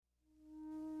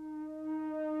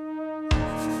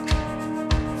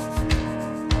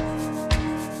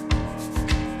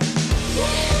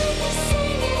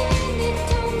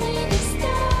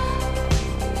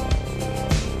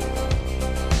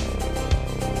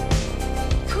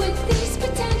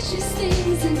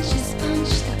isn't just punch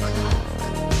the clock.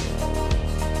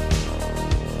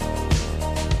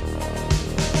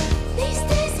 These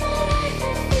days my life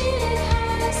I feel it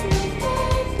has no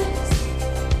purpose.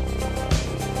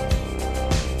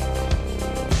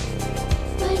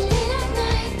 But late at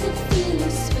night the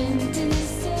feelings swim to the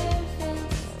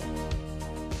surface.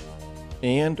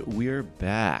 And we're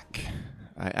back.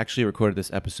 I actually recorded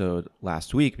this episode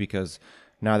last week because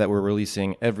now that we're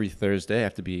releasing every Thursday, I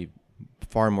have to be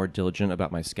far more diligent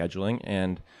about my scheduling,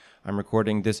 and I'm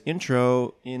recording this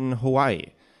intro in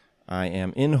Hawaii. I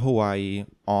am in Hawaii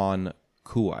on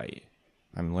Kauai.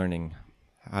 I'm learning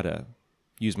how to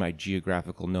use my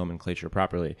geographical nomenclature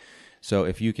properly. So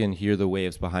if you can hear the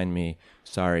waves behind me,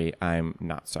 sorry, I'm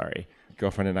not sorry.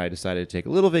 Girlfriend and I decided to take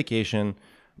a little vacation,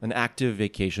 an active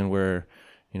vacation where,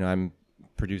 I'm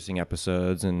producing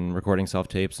episodes and recording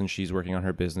self-tapes, and she's working on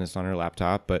her business on her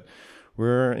laptop, but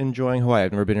we're enjoying Hawaii.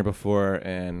 I've never been here before,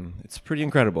 and it's pretty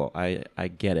incredible. I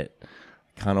get it.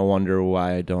 Kind of wonder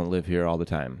why I don't live here all the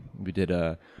time. We did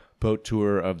a boat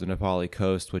tour of the Nepali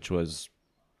coast, which was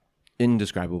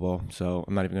indescribable, so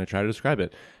I'm not even going to try to describe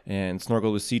it, and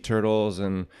snorkeled with sea turtles,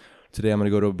 and today I'm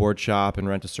going to go to a board shop and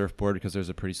rent a surfboard because there's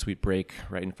a pretty sweet break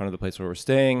right in front of the place where we're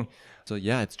staying. So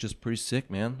yeah, it's just pretty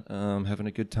sick, man. Having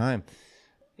a good time.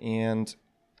 And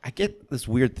I get this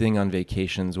weird thing on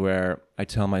vacations where I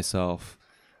tell myself,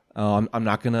 I'm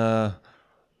not gonna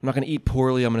eat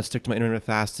poorly. I'm gonna stick to my intermittent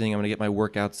fasting. I'm gonna get my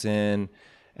workouts in.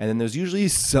 And then there's usually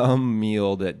some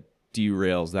meal that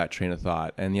derails that train of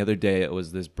thought. And the other day it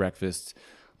was this breakfast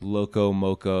Loco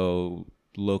Moco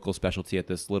local specialty at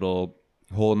this little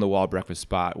hole in the wall breakfast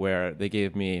spot where they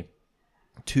gave me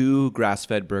 2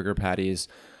 grass-fed burger patties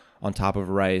on top of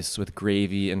rice with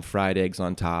gravy and fried eggs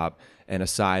on top, and a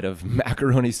side of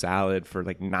macaroni salad for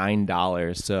like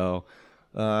 $9. So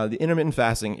the intermittent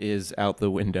fasting is out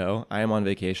the window. I am on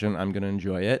vacation. I'm going to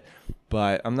enjoy it.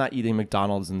 But I'm not eating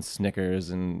McDonald's and Snickers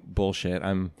and bullshit.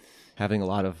 I'm having a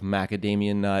lot of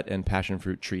macadamia nut and passion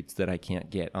fruit treats that I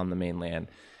can't get on the mainland.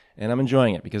 And I'm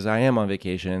enjoying it because I am on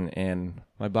vacation and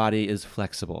my body is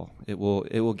flexible. It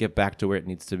will get back to where it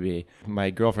needs to be. My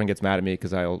girlfriend gets mad at me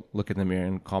because I'll look in the mirror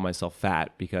and call myself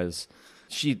fat because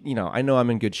I know I'm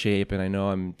in good shape and I know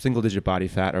I'm single-digit body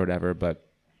fat or whatever, but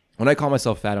when I call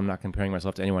myself fat, I'm not comparing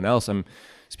myself to anyone else. I'm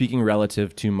speaking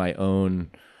relative to my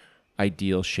own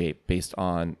ideal shape based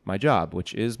on my job,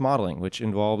 which is modeling, which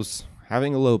involves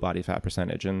having a low body fat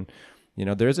percentage. And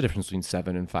there is a difference between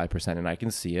 7 and 5%, and I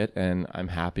can see it, and I'm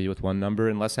happy with one number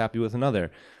and less happy with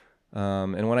another.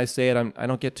 And when I say it, I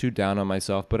don't get too down on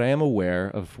myself, but I am aware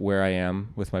of where I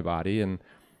am with my body, and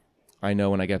I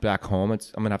know when I get back home, I'm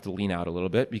going to have to lean out a little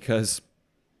bit because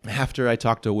after I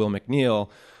talked to Will McNeil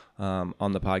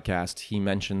on the podcast, he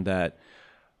mentioned that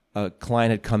a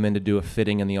client had come in to do a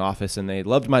fitting in the office, and they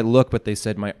loved my look, but they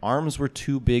said my arms were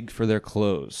too big for their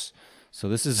clothes. So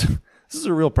this is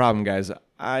a real problem, guys.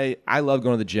 I love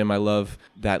going to the gym. I love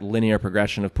that linear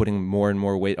progression of putting more and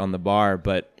more weight on the bar.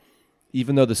 But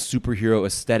even though the superhero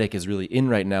aesthetic is really in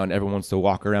right now and everyone wants to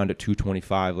walk around at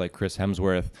 225 like Chris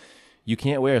Hemsworth, you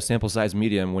can't wear a sample size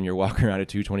medium when you're walking around at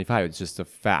 225. It's just a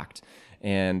fact.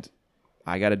 And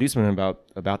I got to do something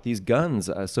about these guns.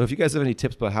 So if you guys have any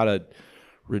tips about how to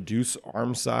reduce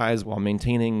arm size while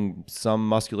maintaining some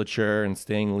musculature and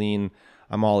staying lean,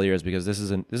 I'm all ears because this is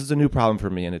a new problem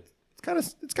for me, and it's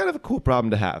kind of a cool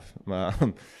problem to have,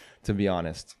 to be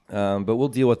honest. But we'll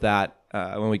deal with that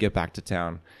when we get back to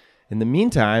town. In the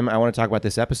meantime, I want to talk about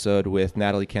this episode with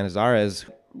Natalie Canizares.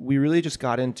 We really just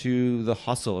got into the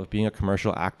hustle of being a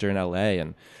commercial actor in LA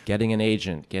and getting an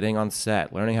agent, getting on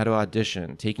set, learning how to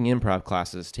audition, taking improv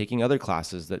classes, taking other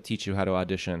classes that teach you how to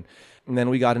audition. And then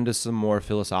we got into some more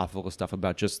philosophical stuff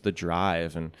about just the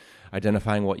drive and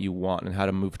identifying what you want and how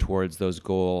to move towards those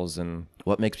goals and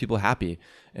what makes people happy.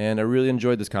 And I really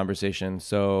enjoyed this conversation.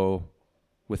 So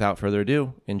without further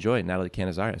ado, enjoy Natalie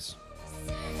Canizares.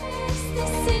 The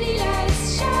city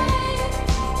lights shine.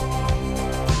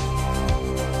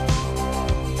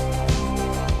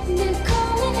 They're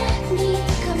calling at me,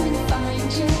 come and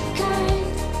find your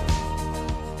kind.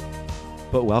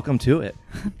 But welcome to it.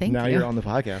 Thank now you. You're on the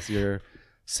podcast. You're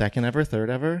second ever, third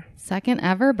ever? Second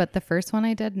ever, but the first one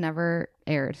I did never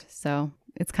aired. So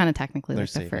it's kind of technically They're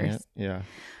like the saving first. it. Yeah.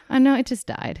 I know it just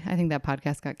died. I think that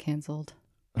podcast got canceled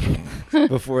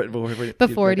before it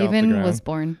even was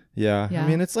born. Yeah. Yeah. I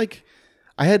mean, it's like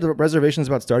I had reservations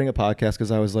about starting a podcast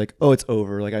because I was like, oh, it's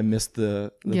over. Like I missed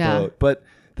the boat. But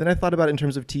then I thought about it in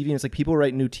terms of TV, and it's like people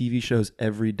write new TV shows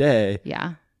every day.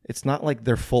 Yeah. It's not like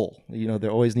they're full. They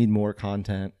always need more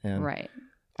content. And right.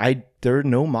 there are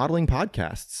no modeling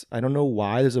podcasts. I don't know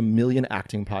why. There's a million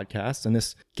acting podcasts, and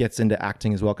this gets into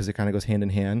acting as well because it kind of goes hand in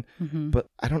hand. But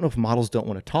I don't know if models don't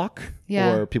want to talk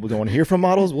Yeah. or people don't want to hear from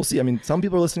models. We'll see. I mean, some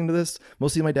people are listening to this,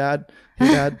 mostly my dad. Hey,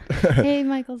 Dad. Hey,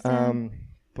 Michael's dad.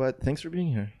 But thanks for being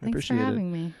here. I Thanks for appreciate it.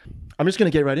 having me. I'm just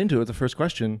going to get right into it. The first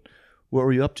question. What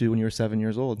were you up to when you were 7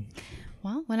 years old?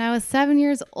 Well, when I was 7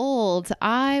 years old,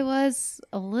 I was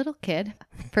a little kid.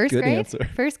 First Good grade. answer.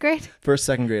 First grade. First,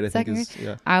 second grade, I Second think is,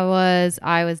 yeah. I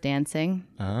was dancing.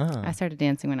 I Ah, started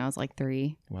dancing when I was like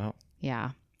 3. wow.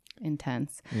 Yeah,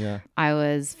 intense. Yeah. I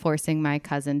was forcing my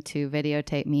cousin to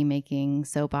videotape me making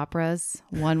soap operas,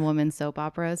 one woman soap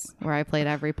operas, where I played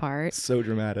every part. So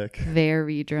dramatic.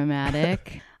 Very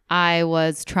dramatic. I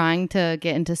was trying to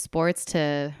get into sports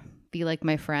to be like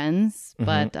my friends,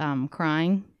 but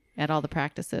crying at all the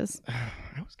practices.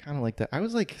 I was kind of like that. I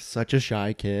was like such a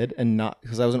shy kid, and not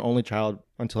because I was an only child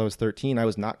until I was 13. I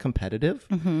was not competitive.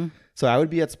 So I would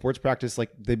be at sports practice, like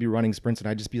they'd be running sprints and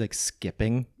I'd just be like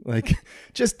skipping, like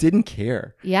just didn't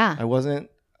care. Yeah,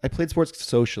 I played sports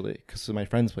socially because my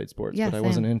friends played sports, Yeah, but I same.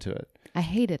 wasn't into it. I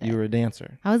hated it. You were a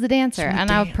dancer. I was a dancer and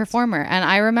I was a performer. And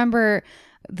I remember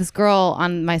this girl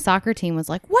on my soccer team was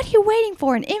like, "What are you waiting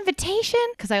for? An invitation?"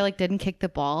 Because I like didn't kick the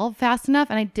ball fast enough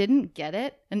and I didn't get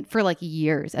it and for like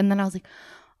years. And then I was like,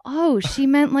 oh, she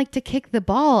meant like to kick the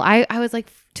ball. I was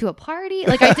like to a party.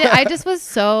 Like I just was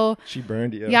so She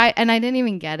burned you. yeah, and I didn't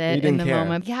even get You it in didn't the care.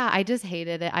 moment. Yeah, I just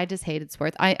hated it. I just hated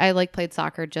sports. I like played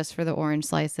soccer just for the orange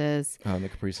slices. Oh, and the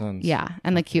Capri Suns. Yeah,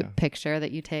 and the cute picture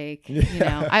that you take. You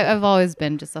know, I've always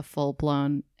been just a full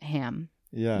blown ham.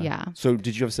 Yeah. Yeah. So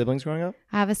did you have siblings growing up?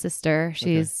 I have a sister.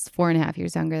 She's 4.5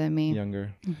 years younger than me.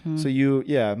 Younger. Mm-hmm.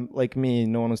 So like me,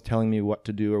 no one was telling me what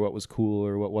to do or what was cool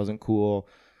or what wasn't cool.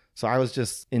 So I was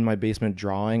just in my basement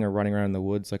drawing or running around in the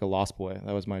woods like a lost boy.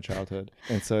 That was my childhood.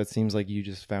 And so it seems like you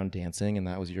just found dancing and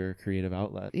that was your creative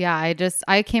outlet. Yeah,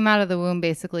 I came out of the womb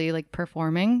basically like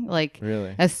performing. Like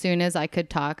Really? as soon as I could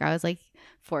talk, I was like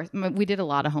we did a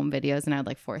lot of home videos and I'd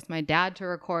like force my dad to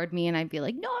record me and I'd be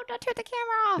like, no, don't turn the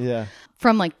camera off. Yeah.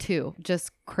 From like 2,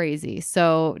 just crazy.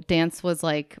 So dance was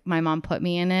like my mom put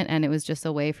me in it and it was just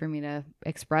a way for me to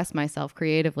express myself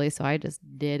creatively. So I just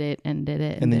did it and did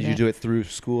it. And then did you do it through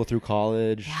school, through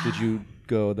college? Yeah. Did you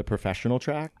go the professional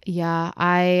track? Yeah,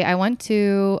 I went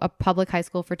to a public high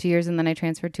school for 2 years and then I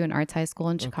transferred to an arts high school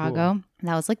in Chicago. cool.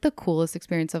 That was like the coolest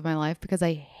experience of my life because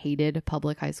I hated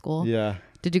public high school. Yeah.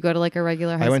 Did you go to like a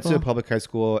regular high school? I went to a public high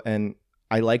school and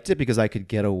I liked it because I could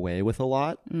get away with a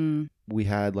lot. Mm. We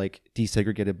had like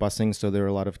desegregated busing. So there were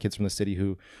a lot of kids from the city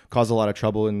who caused a lot of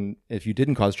trouble. And if you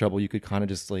didn't cause trouble, you could kind of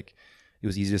just like, it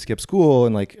was easy to skip school.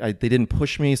 And like, they didn't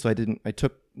push me. So I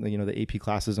took, the AP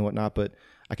classes and whatnot, but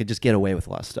I could just get away with a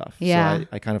lot of stuff. Yeah. So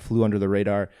I kind of flew under the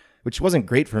radar, which wasn't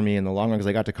great for me in the long run because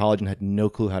I got to college and had no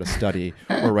clue how to study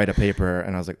or write a paper.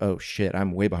 And I was like, oh shit,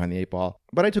 I'm way behind the 8 ball.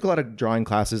 But I took a lot of drawing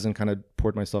classes and kind of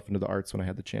poured myself into the arts when I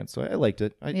had the chance. So I liked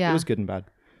it. It was good and bad.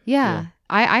 Yeah.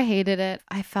 I hated it.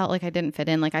 I felt like I didn't fit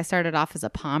in. Like I started off as a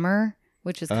pommer,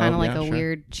 which is kind of like a sure.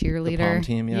 weird cheerleader. The pom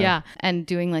team, yeah. And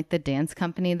doing like the dance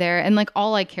company there. And like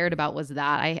all I cared about was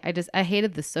that. I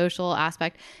hated the social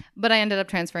aspect, but I ended up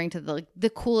transferring to the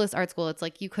coolest art school. It's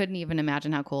like you couldn't even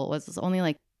imagine how cool it was. It was only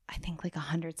like I think like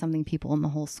 100 something people in the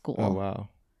whole school. Oh, wow.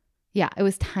 Yeah, it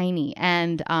was tiny.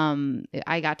 And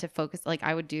I got to focus, like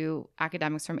I would do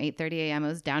academics from 8:30 a.m. It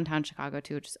was downtown Chicago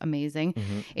too, which is amazing.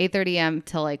 8:30 a.m.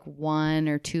 till like 1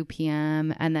 or 2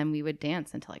 p.m. And then we would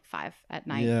dance until like 5 at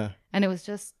night. Yeah. And it was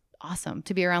just awesome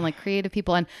to be around like creative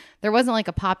people. And there wasn't like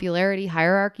a popularity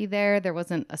hierarchy there. There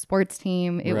wasn't a sports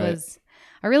team. It Right. was,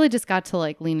 I really just got to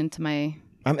like lean into my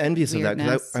I'm envious of that because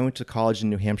weirdness. I went to college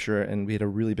in New Hampshire and we had a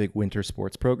really big winter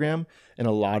sports program. And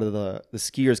a lot of the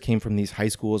skiers came from these high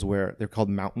schools where they're called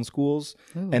mountain schools.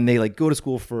 And they like go to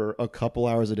school for a couple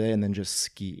hours a day and then just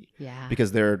ski. Yeah.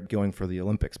 Because they're going for the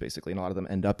Olympics basically. And a lot of them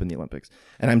end up in the Olympics.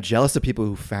 And I'm jealous of people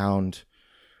who found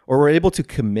or were able to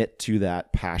commit to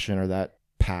that passion or that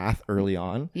path early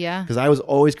on. Yeah. Because I was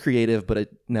always creative, but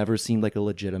it never seemed like a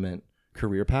legitimate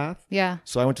career path. Yeah.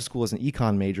 So I went to school as an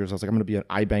econ major. So I was like, I'm going to be an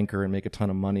iBanker and make a ton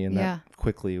of money. And Yeah. that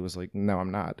quickly was like, no,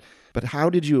 I'm not. But how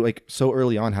did you, like, so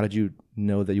early on, how did you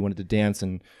know that you wanted to dance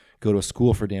and go to a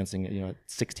school for dancing at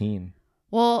 16?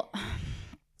 Well,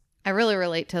 I really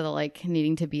relate to the like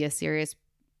needing to be a serious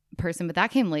person, but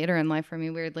that came later in life for me,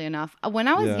 weirdly enough. When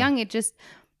I was Yeah. young,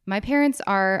 my parents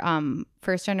are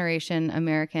first generation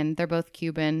American. They're both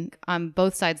Cuban. On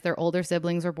both sides, their older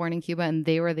siblings were born in Cuba and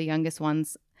they were the youngest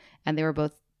ones. And they were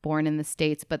both born in the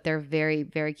States, but they're very,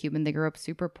 very Cuban. They grew up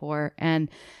super poor and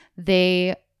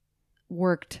they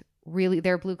worked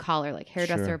they're blue collar, like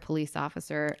hairdresser, Sure. police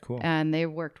officer. Cool. And they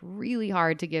worked really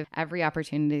hard to give every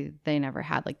opportunity they never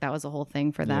had. Like that was a whole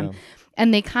thing for them. Yeah.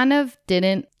 And they kind of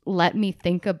didn't let me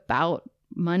think about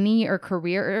money or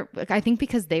career. Like, I think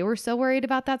because they were so worried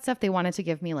about that stuff, they wanted to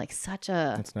give me like such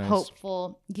a That's nice.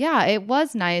 hopeful. Yeah, it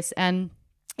was nice. And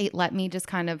it let me just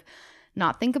kind of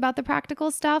not think about the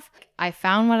practical stuff. I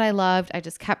found what I loved. I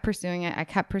just kept pursuing it. I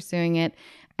kept pursuing it.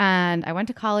 And I went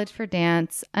to college for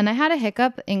dance. And I had a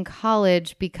hiccup in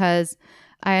college because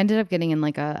I ended up getting in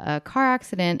like a car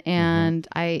accident and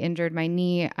I injured my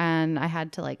knee and I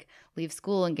had to like leave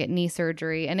school and get knee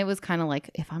surgery. And it was kind of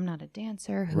like, if I'm not a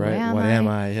dancer, who Right. am What I? am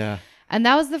I? Yeah. And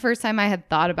that was the first time I had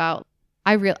thought about,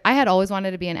 I had always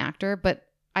wanted to be an actor, but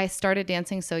I started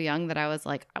dancing so young that I was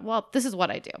like, well, this is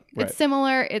what I do. Right. It's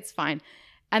similar. It's fine.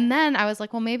 And then I was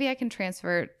like, well, maybe I can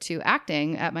transfer to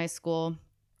acting at my school.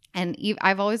 And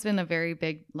I've always been a very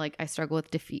big, like, I struggle with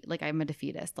defeat. Like, I'm a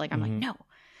defeatist. Like, I'm like, no,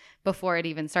 before it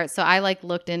even starts. So I like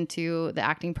looked into the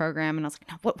acting program and I was like,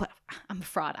 no, what? I'm a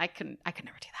fraud. I could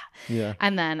never do that. Yeah.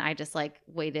 And then I just like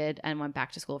waited and went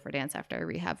back to school for dance after I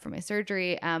rehab for my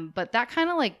surgery. But that kind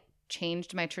of like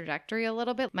changed my trajectory a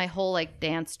little bit. My whole like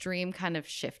dance dream kind of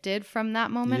shifted from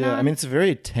that moment Yeah, on. I mean, it's a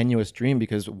very tenuous dream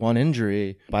because one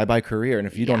injury, bye-bye career. And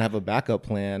if you don't Yeah. have a backup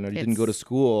plan or you didn't go to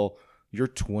school, you're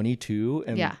 22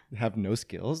 and Yeah. have no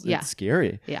skills. Yeah. It's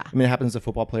scary. Yeah. I mean, it happens to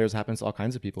football players, happens to all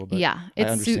kinds of people. But yeah, I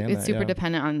it's understand it's that, super yeah.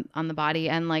 dependent on the body.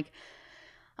 And like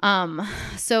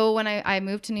so when I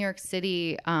moved to New York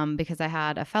City because I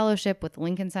had a fellowship with the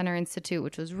Lincoln Center Institute,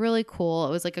 which was really cool.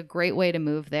 It was like a great way to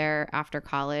move there after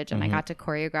college, and I got to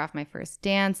choreograph my first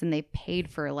dance, and they paid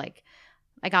for like,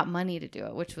 I got money to do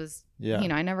it, which was, Yeah. you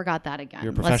know, I never got that again.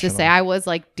 You're Let's just say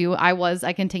professional.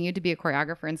 I continued to be a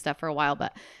choreographer and stuff for a while,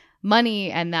 but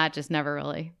money and that just never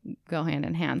really go hand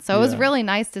in hand. So it was Yeah. really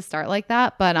nice to start like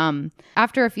that. But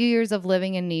after a few years of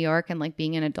living in New York and like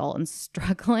being an adult and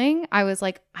struggling, I was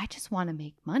like, I just want to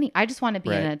make money. I just want to be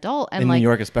an Right. adult. And in like, New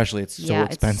York, especially, it's so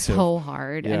expensive. it's so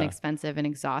hard and Yeah. expensive and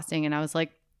exhausting. And I was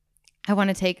like, I want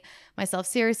to take myself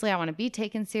seriously. I want to be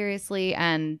taken seriously.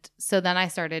 And so then I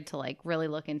started to like really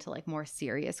look into like more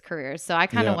serious careers. So I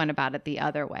kind of Yeah. went about it the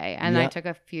other way. And I Yeah. took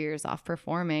a few years off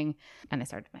performing and I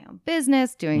started my own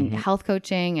business doing health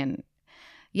coaching. And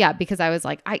yeah, because I was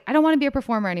like, I don't want to be a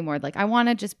performer anymore. Like I want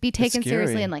to just be taken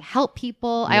seriously scary. and like help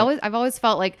people. Yeah. I've always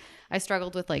felt like I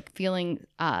struggled with like feeling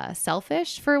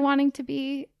selfish for wanting to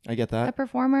be I get a that.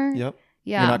 performer. Yep.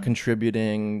 Yeah. You're not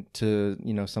contributing to,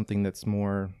 something that's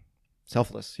more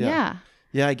selfless. Yeah.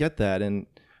 Yeah, I get that. And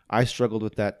I struggled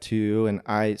with that too.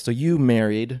 And so you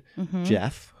married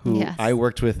Jeff, who Yes. I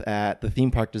worked with at the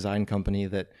theme park design company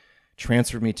that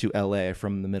transferred me to LA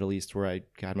from the Middle East, where I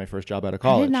got my first job out of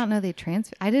college. I did not know they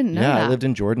transferred. I didn't know Yeah, that. I lived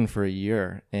in Jordan for a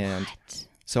year. And What?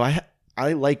 so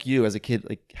I like you as a kid,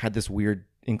 like had this weird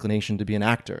inclination to be an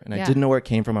actor, and I Yeah. didn't know where it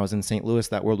came from. I was in St. Louis.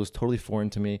 That world was totally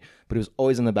foreign to me, but it was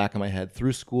always in the back of my head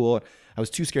through school. I was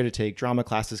too scared to take drama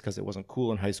classes because it wasn't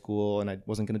cool in high school, and I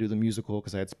wasn't going to do the musical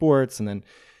because I had sports. And then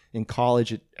in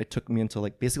college, it took me until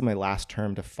like basically my last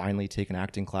term to finally take an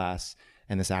acting class.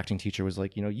 And this acting teacher was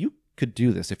like, you could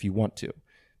do this if you want to,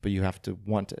 but you have to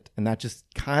want it. And that just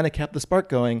kind of kept the spark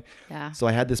going. Yeah. So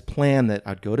I had this plan that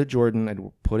I'd go to Jordan, I'd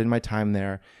put in my time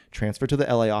there, transfer to the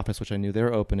LA office, which I knew they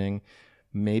were opening,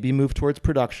 maybe move towards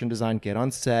production design, get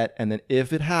on set, and then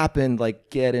if it happened, like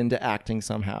get into acting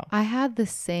somehow. I had the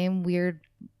same weird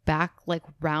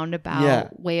roundabout Yeah.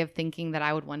 way of thinking that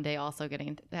I would one day also get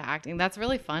into acting. That's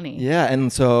really funny. Yeah,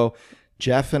 and so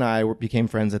Jeff and I became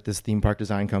friends at this theme park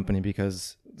design company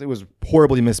because it was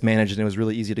horribly mismanaged, and it was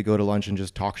really easy to go to lunch and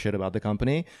just talk shit about the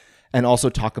company and also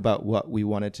talk about what we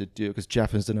wanted to do, because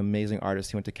Jeff is an amazing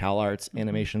artist. He went to Cal Arts,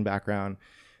 animation background,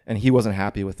 and he wasn't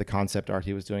happy with the concept art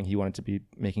he was doing. He wanted to be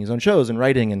making his own shows and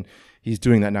writing, and he's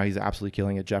doing that now. He's absolutely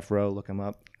killing it. Jeff Rowe, look him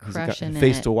up. He's a Crushing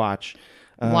face it. to watch.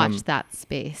 Watch that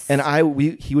space. And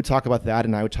he would talk about that,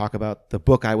 and I would talk about the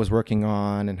book I was working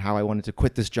on and how I wanted to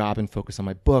quit this job and focus on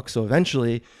my book. So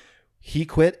eventually he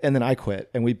quit and then I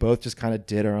quit, and we both just kind of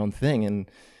did our own thing.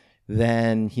 And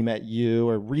then he met you,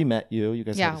 or re-met you. You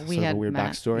guys Yeah, had we sort of had a weird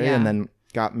met, backstory, yeah. and then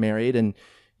got married, and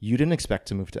you didn't expect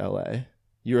to move to LA.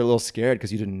 You were a little scared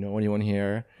because you didn't know anyone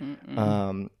here.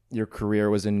 Your career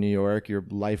was in New York. Your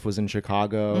life was in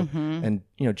Chicago. And,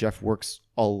 Jeff works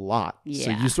a lot. So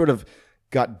Yeah. you sort of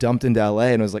got dumped into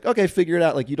LA and was like, okay, figure it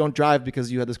out. Like, you don't drive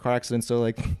because you had this car accident. So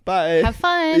like, bye. Have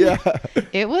fun. Yeah.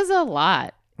 It was a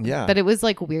lot. Yeah. But it was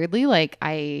like weirdly like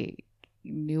I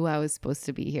knew I was supposed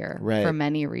to be here Right. for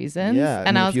many reasons. Yeah.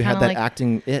 And I was if you kind had of that like,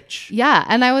 acting itch. yeah.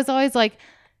 And I was always like,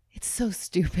 it's so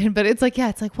stupid, but it's like, yeah,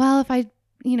 it's like, well, if I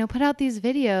put out these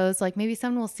videos, like maybe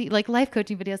someone will see, like life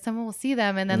coaching videos, someone will see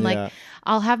them, and then Yeah. like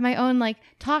I'll have my own like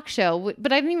talk show.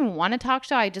 But I didn't even want a talk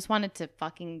show. I just wanted to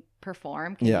fucking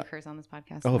perform. Can Yeah. you curse on this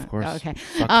podcast? Oh, of course. Oh, okay.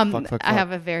 Fuck. I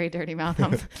have a very dirty mouth. I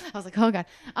was like, oh God.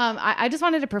 I just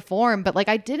wanted to perform, but like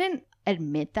I didn't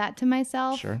admit that to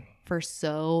myself Sure. for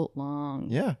so long.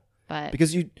 Yeah. But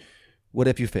Because what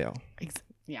if you fail?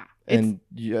 yeah. And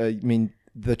I mean,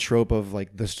 the trope of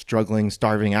like the struggling,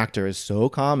 starving actor is so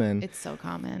common. It's so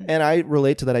common. And I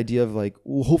relate to that idea of like,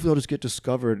 well, hopefully I'll just get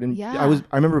discovered. And Yeah.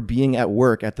 I remember being at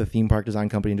work at the theme park design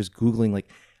company and just Googling like,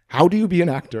 how do you be an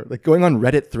actor? Like going on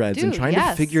Reddit threads and Dude, trying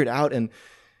yes. to figure it out. And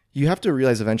you have to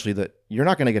realize eventually that you're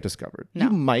not going to get discovered. No.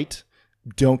 You might.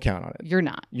 Don't count on it. You're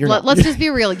not. You're not. Let's just be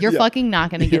real. You're Yeah. fucking not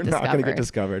going to You're get not discovered. going to get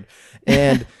discovered.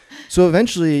 And so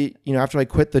eventually, after I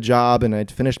quit the job and I'd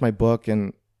finished my book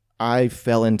and I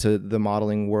fell into the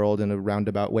modeling world in a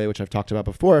roundabout way, which I've talked about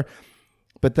before.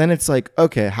 But then it's like,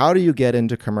 okay, how do you get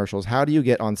into commercials? How do you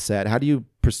get on set? How do you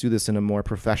pursue this in a more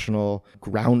professional,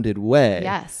 grounded way?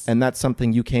 Yes. And that's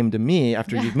something you came to me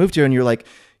after you've moved here and you're like,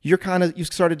 you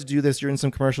started to do this. You're in some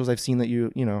commercials. I've seen that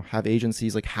you have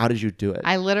agencies. Like, how did you do it?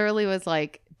 I literally was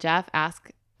like, Jeff,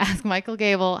 ask Michael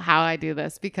Gable how I do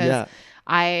this, because Yeah.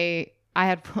 I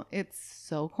had, it's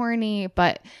so corny,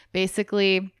 but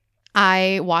basically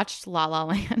I watched La La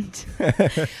Land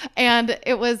and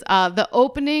it was the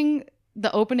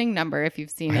opening number, if you've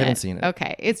seen it. I haven't seen it.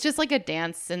 Okay. It's just like a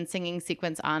dance and singing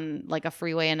sequence on like a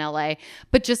freeway in LA,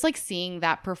 but just like seeing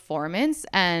that performance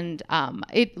and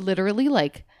it literally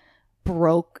like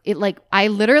broke it. Like I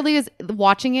literally was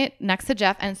watching it next to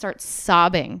Jeff and start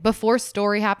sobbing before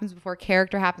story happens, before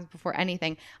character happens, before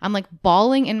anything. I'm like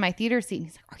bawling in my theater seat and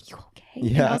he's like, are you okay?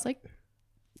 And Yeah. I was like,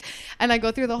 and I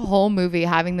go through the whole movie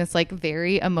having this like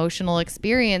very emotional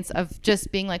experience of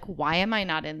just being like, why am I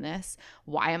not in this?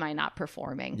 Why am I not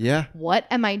performing? Yeah. What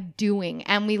am I doing?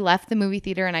 And we left the movie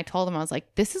theater and I told him, I was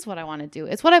like, this is what I want to do.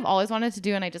 It's what I've always wanted to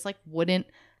do. And I just like wouldn't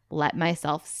let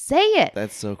myself say it.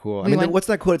 That's so cool. We went- what's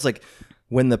that quote? It's like,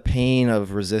 when the pain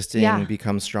of resisting Yeah.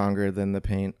 becomes stronger than the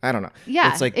pain. I don't know.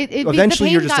 Yeah. It's like the eventually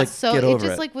pain you're just got like, so, get over it.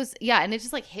 Just it. like was, yeah. And it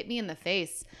just like hit me in the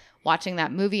face watching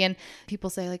that movie. And people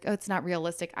say like, oh, it's not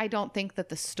realistic. I don't think that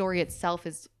the story itself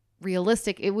is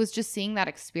realistic. It was just seeing that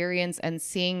experience and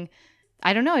seeing,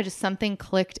 I don't know, just something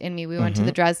clicked in me. We went to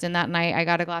the Dresden that night. I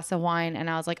got a glass of wine and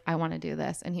I was like, I want to do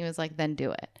this. And he was like, then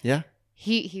do it. Yeah.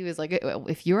 He was like,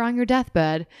 if you're on your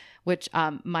deathbed, which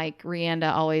Mike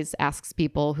Rianda always asks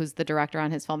people, who's the director on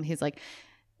his film, he's like,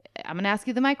 I'm going to ask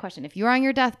you the Mike question. If you're on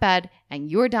your deathbed and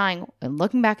you're dying and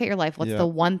looking back at your life, what's Yeah. the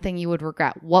one thing you would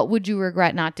regret? What would you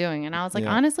regret not doing? And I was like,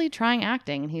 Yeah. honestly, trying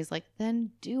acting. And he's like,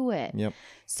 then do it. Yep.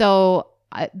 So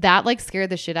that like scared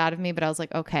the shit out of me. But I was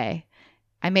like, okay.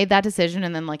 I made that decision.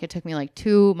 And then like it took me like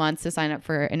 2 months to sign up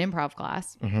for an improv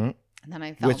class. Mm-hmm. And then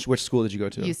I felt Which school did you go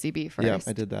to? UCB first. Yeah,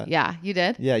 I did that. Yeah, you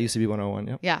did? Yeah, UCB 101.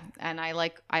 Yep. Yeah. And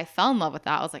I fell in love with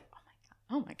that. I was like,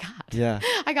 oh my God. Yeah.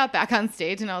 I got back on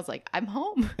stage and I was like, I'm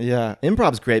home. Yeah.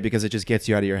 Improv's great because it just gets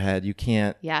you out of your head. You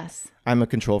can't. Yes. I'm a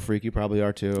control freak. You probably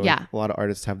are too. Yeah. A lot of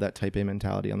artists have that type A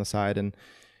mentality on the side. And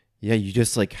yeah, you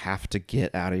just like have to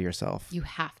get out of yourself. You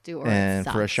have to, or And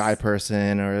it for a sucks. shy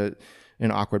person or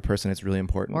an awkward person, it's really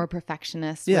important. Or a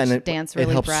perfectionist, yeah, which and dance it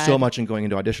really helps bred. so much in going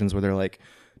into auditions where they're like,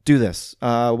 do this.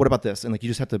 What about this? And like you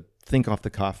just have to think off the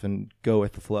cuff and go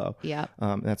with the flow. Yep.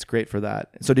 That's great for that.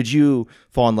 So did you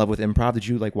fall in love with improv? Did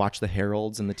you like watch the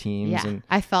Heralds and the teams? Yeah, And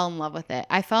I fell in love with it.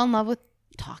 I fell in love with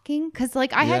talking because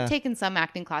like I Yeah. had taken some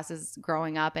acting classes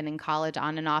growing up and in college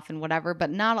on and off and whatever, but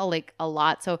not a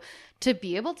lot. So to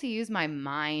be able to use my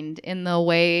mind in the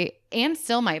way and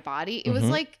still my body, it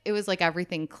was like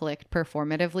everything clicked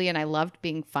performatively, and I loved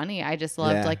being funny. I just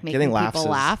loved yeah, like making getting laughs people is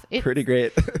laugh. It's pretty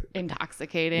great.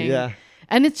 intoxicating. Yeah.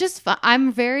 And it's just fun.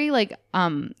 I'm very like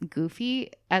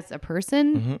goofy as a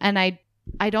person, Mhm. and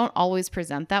I don't always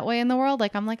present that way in the world.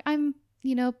 Like I'm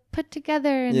put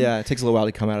together. And Yeah, it takes a little while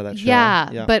to come out of that shell.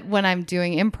 yeah. But when I'm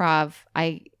doing improv,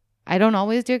 I don't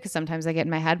always do it because sometimes I get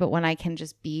in my head. But when I can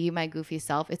just be my goofy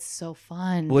self, it's so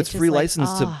fun. Well, it's just free like,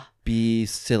 license to be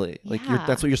silly. Like Yeah.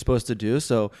 that's what you're supposed to do.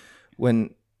 So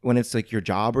when it's like your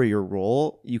job or your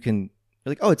role, you're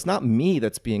like, oh, it's not me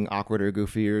that's being awkward or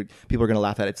goofy or people are going to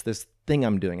laugh at it. It's this thing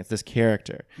I'm doing. It's this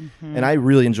character. Mm-hmm. And I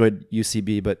really enjoyed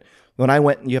UCB, but when I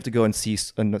went, you have to go and see a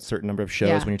certain number of shows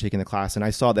Yeah. when you're taking the class. And I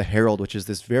saw the Herald, which is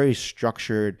this very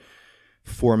structured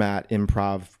format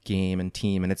improv game and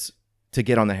team. And it's to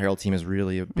get on the Herald team is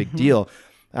really a big deal.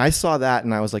 I saw that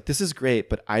and I was like, this is great,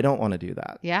 but I don't want to do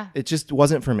that. Yeah, It just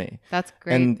wasn't for me. that's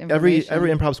great. And every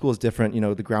information. improv school is different.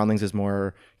 The Groundlings is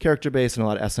more character based, and a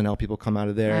lot of SNL people come out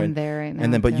of there. I'm and, there right now.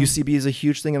 and then, but too. UCB is a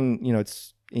huge thing, and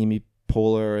it's Amy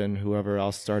Poehler and whoever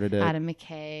else started it. Adam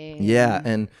McKay.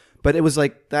 Yeah, but it was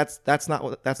like that's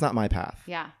not my path.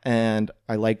 Yeah. And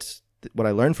I liked what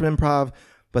I learned from improv,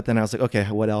 but then I was like, okay,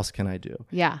 what else can I do?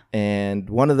 Yeah. And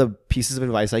one of the pieces of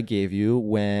advice I gave you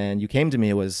when you came to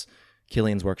me was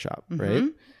Killian's Workshop, right?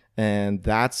 And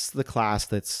that's the class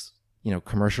that's,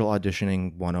 commercial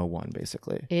auditioning 101,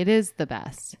 basically. It is the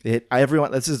best.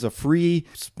 Everyone, this is a free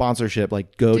sponsorship.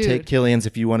 Like, go Dude. take Killian's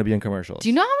if you want to be in commercials. Do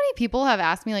you know how many people have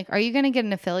asked me, like, are you going to get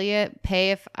an affiliate pay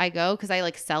if I go? Because I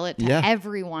like sell it to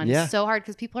everyone so hard.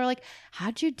 Because people are like,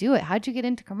 how'd you do it? How'd you get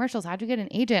into commercials? How'd you get an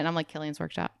agent? And I'm like, Killian's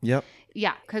Workshop. Yep.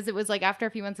 Yeah. Because it was like after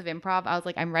a few months of improv, I was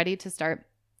like, I'm ready to start,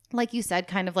 like you said,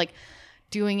 kind of like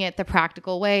doing it the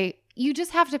practical way. You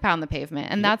just have to pound the pavement.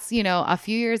 And that's, a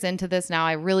few years into this now,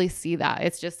 I really see that.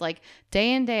 It's just like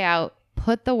day in, day out,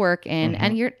 put the work in.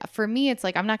 And for me, it's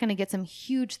like, I'm not going to get some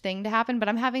huge thing to happen, but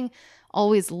I'm having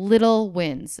always little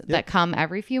wins that come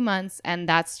every few months. And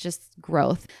that's just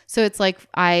growth. So it's like,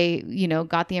 I,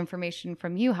 got the information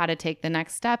from you, how to take the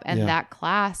next step. And that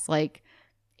class, like,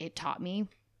 it taught me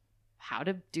how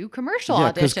to do commercial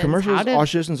auditions. Because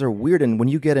auditions are weird. And when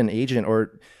you get an agent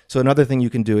so another thing you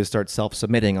can do is start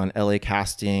self-submitting on LA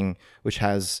Casting, which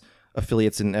has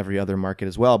affiliates in every other market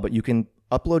as well. But you can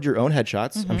upload your own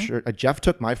headshots. I'm sure Jeff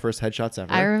took my first headshots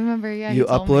ever. I remember, yeah. You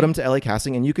upload them to LA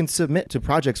Casting and you can submit to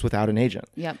projects without an agent.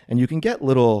 Yep. And you can get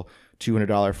little $200,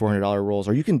 $400 roles,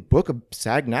 or you can book a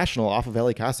SAG National off of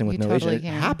LA Casting with no agent. It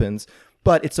happens.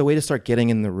 But it's a way to start getting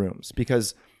in the rooms,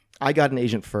 because I got an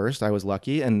agent first. I was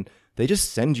lucky. And they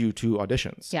just send you to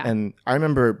auditions. Yeah. And I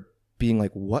remember being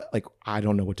like, what? Like, I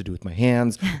don't know what to do with my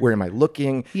hands. Where am I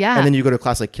looking? Yeah. And then you go to a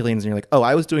class like Killian's and you're like, oh,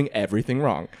 I was doing everything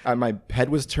wrong. My head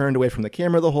was turned away from the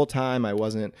camera the whole time. I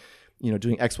wasn't,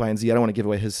 doing X, Y, and Z. I don't want to give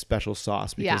away his special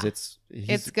sauce because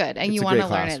it's good. And you want to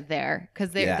learn it there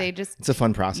because they just, it's a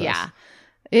fun process. Yeah.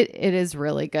 It is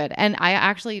really good. And I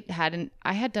actually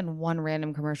I had done one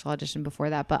random commercial audition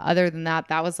before that. But other than that,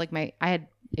 that was like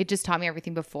it just taught me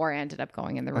everything before I ended up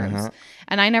going in the rooms.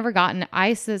 And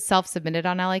I self-submitted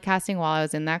on LA Casting while I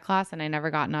was in that class, and I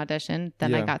never got an audition.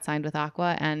 Then I got signed with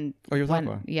Aqua. And you're with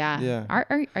Aqua? Yeah. Yeah.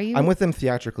 Are you? I'm with them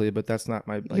theatrically, but that's not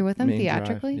my You're with them main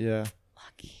theatrically? drive. Yeah.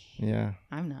 Lucky. Yeah.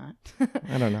 I'm not.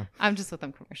 I don't know. I'm just with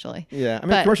them commercially. Yeah. I mean,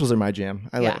 But- commercials are my jam.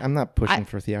 I'm not pushing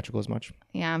for theatrical as much.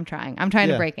 Yeah, I'm trying. I'm trying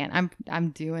to break in. I'm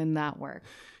doing that work.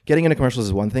 Getting into commercials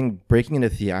is one thing. Breaking into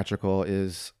theatrical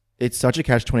it's such a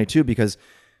catch-22 because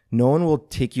no one will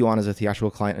take you on as a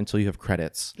theatrical client until you have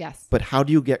credits. Yes. But how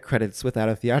do you get credits without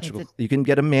a theatrical? You can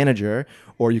get a manager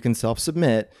or you can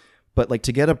self-submit, but like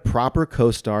to get a proper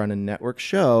co-star in a network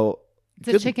show, It's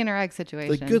a chicken or egg situation.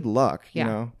 like good luck,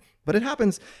 Yeah. But it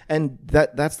happens, and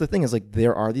that's the thing is like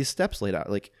there are these steps laid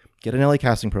out. Like get an LA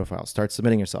Casting profile, start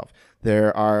submitting yourself.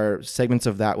 There are segments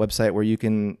of that website where you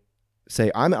can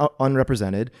say I'm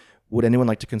unrepresented. Would anyone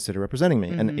like to consider representing me?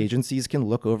 And agencies can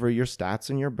look over your stats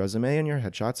and your resume and your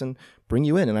headshots and bring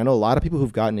you in. And I know a lot of people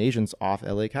who've gotten agents off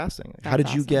LA Casting. How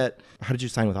did you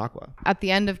sign with Aqua? At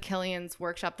the end of Killian's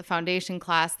Workshop, the foundation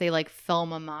class, they like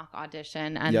film a mock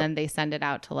audition and then they send it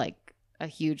out to like a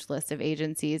huge list of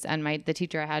agencies. And the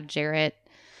teacher I had, Jarrett,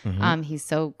 he's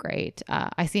so great.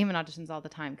 I see him in auditions all the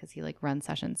time because he like runs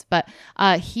sessions. But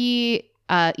he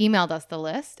emailed us the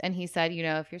list and he said,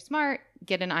 if you're smart,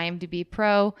 get an IMDb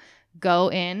Pro.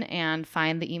 Go in and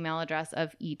find the email address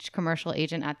of each commercial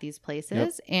agent at these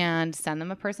places and send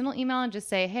them a personal email and just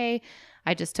say, hey,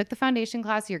 I just took the foundation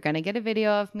class. You're going to get a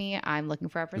video of me. I'm looking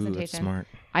for representation. Ooh, that's smart.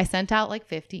 I sent out like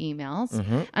 50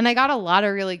 emails and I got a lot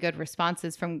of really good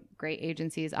responses from great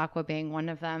agencies, Aqua being one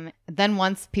of them. Then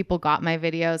once people got my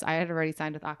videos, I had already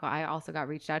signed with Aqua. I also got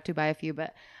reached out to by a few,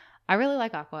 but I really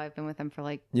like Aqua. I've been with them for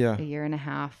like a year and a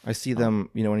half. I see them,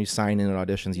 when you sign in at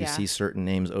auditions, you see certain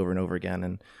names over and over again,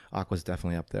 and Aqua's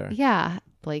definitely up there. Yeah.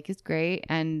 Blake is great,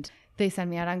 and they send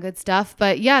me out on good stuff.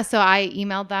 But yeah, so I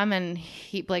emailed them, and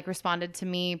Blake responded to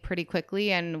me pretty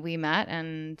quickly, and we met.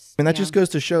 And that just goes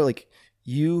to show, like,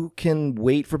 you can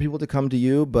wait for people to come to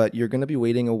you, but you're going to be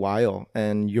waiting a while,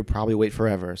 and you'll probably wait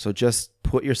forever. So just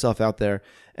put yourself out there.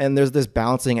 And there's this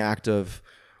balancing act of,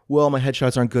 well, my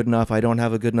headshots aren't good enough. I don't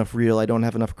have a good enough reel. I don't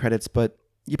have enough credits, but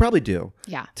you probably do.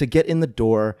 Yeah. To get in the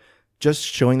door, just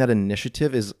showing that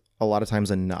initiative is a lot of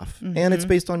times enough. And it's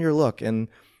based on your look. And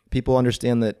people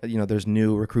understand that, there's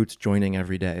new recruits joining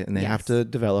every day and they have to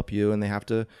develop you and they have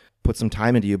to put some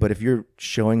time into you. But if you're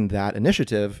showing that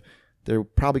initiative, they're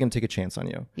probably going to take a chance on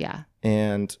you. Yeah.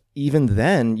 And even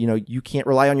then, you can't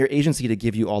rely on your agency to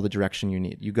give you all the direction you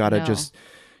need. You got to just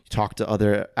talk to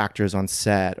other actors on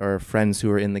set or friends who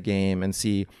are in the game and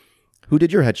see who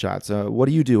did your headshots? What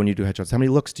do you do when you do headshots? How many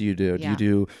looks do you do? Do Yeah.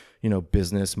 you do,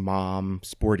 business, mom,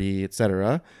 sporty,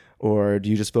 etc.? Or do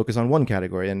you just focus on one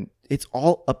category? And it's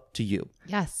all up to you.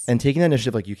 Yes. And taking that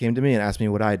initiative, like you came to me and asked me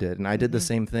what I did, and I did the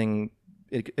Mm-hmm. same thing.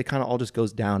 It kind of all just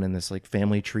goes down in this like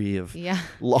family tree of yeah.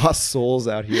 lost souls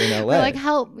out here in LA. We're like,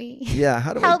 help me. yeah,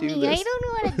 how do Help I do me. this? I don't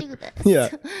know how to do this.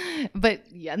 Yeah. But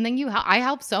yeah, and then I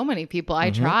help so many people.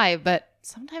 I Mm-hmm. try, but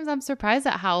sometimes I'm surprised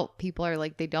at how people are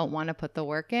like, they don't want to put the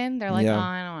work in. They're like, Yeah. oh,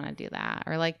 I don't want to do that.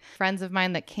 Or like friends of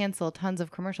mine that cancel tons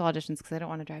of commercial auditions because they don't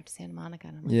want to drive to Santa Monica.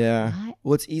 And I'm like, Yeah. what?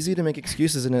 Well, it's easy to make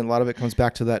excuses, and a lot of it comes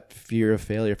back to that fear of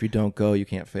failure. If you don't go, you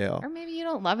can't fail. Or maybe you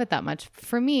don't love it that much.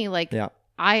 For me, like Yeah.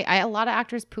 I a lot of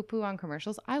actors poo poo on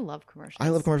commercials. I love commercials. I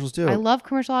love commercials too. I love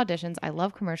commercial auditions. I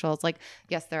love commercials. Like,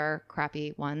 yes, there are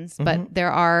crappy ones, Mm-hmm. but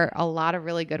there are a lot of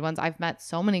really good ones. I've met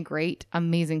so many great,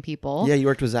 amazing people. Yeah, you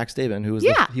worked with Zach Staben, who was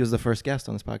Yeah. he was the first guest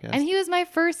on this podcast. And he was my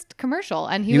first commercial.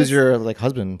 And he was your like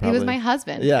husband, he probably. was my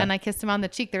husband. Yeah. And I kissed him on the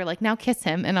cheek. They were like, now kiss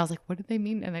him. And I was like, what did they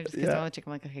mean? And I just kissed him Yeah. on the cheek.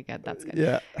 I'm like, okay, good. That's good.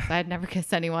 Yeah. So I had never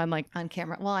kissed anyone like on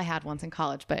camera. Well, I had once in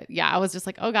college, but yeah, I was just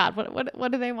like, oh God,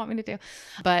 what do they want me to do?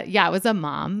 But yeah, I was a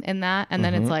mom in that. And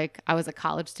then it's Mm-hmm. like, I was a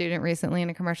college student recently in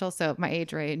a commercial. So my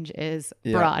age range is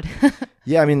Yeah. broad.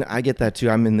 Yeah, I mean, I get that too.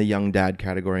 I'm in the young dad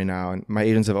category now, and my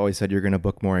agents have always said you're going to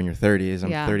book more in your 30s.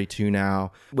 I'm Yeah. 32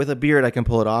 now. With a beard, I can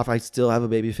pull it off. I still have a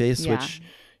baby face, Yeah. which,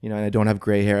 and I don't have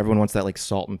gray hair. Everyone wants that like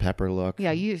salt and pepper look.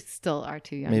 Yeah, you still are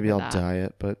too young. Maybe for I'll that. dye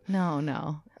it, but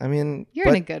No. I mean, You're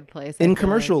but in a good place. I in feel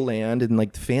commercial land, in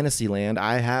like fantasy land,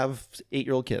 I have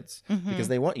 8-year-old kids Mm-hmm. because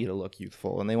they want you to look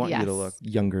youthful and they want you to Yes. look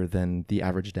younger than the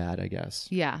average dad, I guess.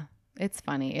 like. Yeah. It's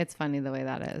funny. It's funny the way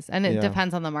that is. And it Yeah.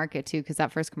 depends on the market too, because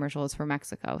that first commercial was for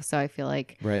Mexico. So I feel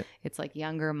like Right. it's like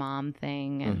younger mom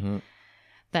thing. And hmm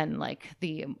then like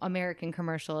the American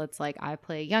commercial, it's like I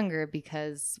play younger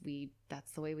because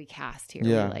that's the way we cast here.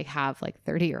 Yeah. We like have like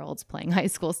 30-year-olds playing high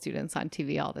school students on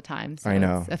TV all the time. So I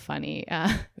know. it's a funny,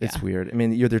 It's yeah. weird. I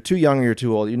mean, you're either too young or you're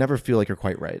too old. You never feel like you're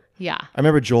quite right. Yeah. I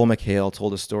remember Joel McHale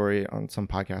told a story on some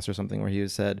podcast or something where he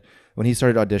said when he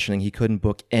started auditioning, he couldn't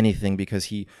book anything because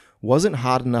he wasn't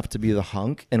hot enough to be the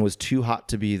hunk and was too hot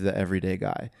to be the everyday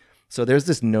guy. So there's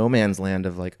this no man's land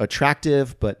of like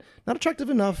attractive, but not attractive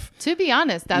enough. To be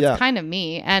honest, that's Yeah. kind of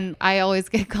me. And I always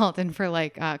get called in for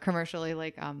like commercially,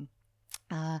 like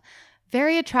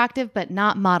very attractive, but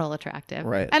not model attractive.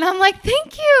 Right. And I'm like,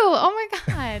 thank you. Oh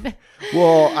my God.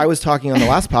 Well, I was talking on the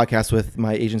last podcast with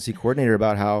my agency coordinator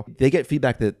about how they get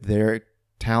feedback that their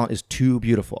talent is too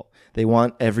beautiful. They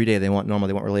want everyday, they want normal,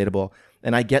 they want relatable.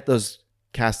 And I get those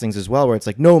castings as well where it's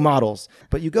like no models,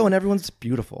 but you go and everyone's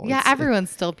beautiful. Yeah, It's- everyone's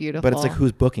still beautiful. But it's like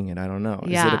who's booking it? I don't know. Is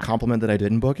it Yeah. a compliment that I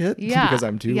didn't book it? Yeah. because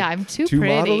I'm too I'm too too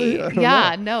pretty. modelly? I don't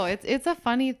Yeah, know. no, it's a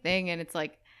funny thing. And it's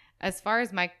like, as far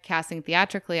as my casting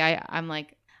theatrically, I'm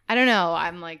like, I don't know.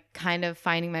 I'm like kind of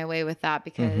finding my way with that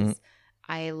because Mhm.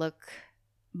 I look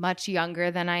much younger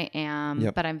than I am,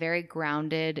 Yep. but I'm very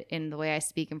grounded in the way I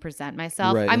speak and present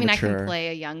myself. Right, I and mean, I mature. can play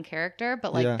a young character,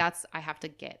 but like Yeah. I have to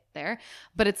get there.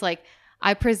 But it's like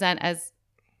I present as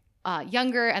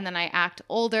younger and then I act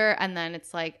older and then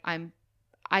it's like I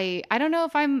don't know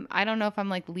if I'm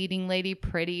like leading lady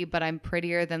pretty, but I'm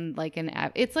prettier than like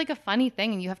it's like a funny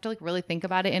thing and you have to like really think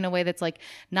about it in a way that's like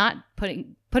not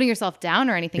putting yourself down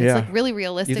or anything. Yeah. It's like really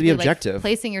realistically like objective.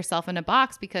 placing yourself in a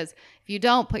box because if you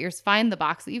don't find the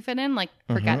box that you fit in, like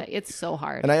forget it. It's so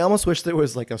hard. And I almost wish there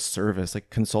was like a service, like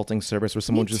consulting service, where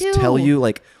someone would just too. tell you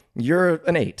like you're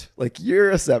an 8, like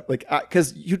you're a 7, like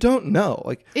because you don't know.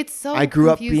 Like It's so I grew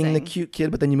up being the confusing. cute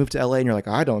kid, but then you move to LA and you're like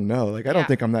I don't know, like I don't Yeah.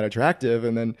 think I'm that attractive,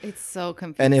 and then It's so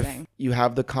confusing. and if you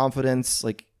have the confidence,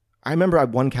 like I remember I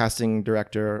had one casting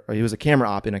director, he was a camera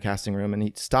op in a casting room, and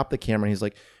he stopped the camera and he's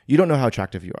like, "You don't know how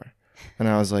attractive you are," and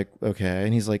I was like, "Okay,"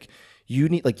 and he's like, you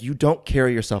don't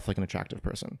carry yourself like an attractive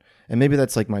person. And maybe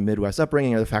that's like my Midwest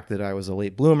upbringing or the fact that I was a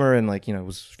late bloomer and like,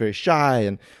 was very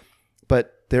shy.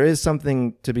 But there is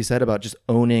something to be said about just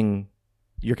owning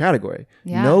your category.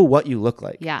 Yeah. Know what you look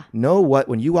like. Yeah. Know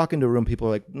when you walk into a room, people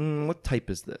are like, what type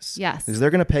is this? Yes. Because they're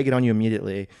going to peg it on you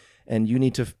immediately and you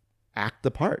need to act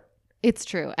the part. It's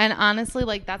true. And honestly,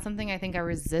 like that's something I think I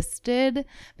resisted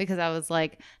because I was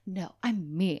like, no,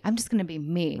 I'm me. I'm just going to be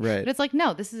me. Right. But it's like,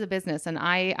 no, this is a business. And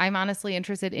I'm honestly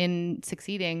interested in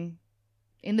succeeding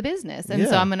in the business. And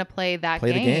so Yeah. I'm going to play that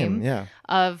Play the game. Yeah.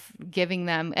 of giving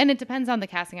them, and it depends on the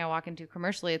casting I walk into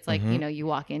commercially. It's like, Mhm. you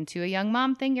walk into a young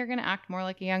mom thing, you're going to act more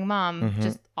like a young mom, Mhm.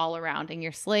 just all around in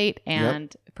your slate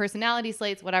and personality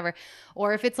slates, whatever.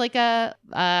 Or if it's like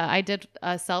I did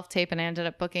a self tape and I ended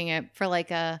up booking it for like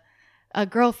a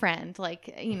girlfriend,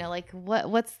 like, like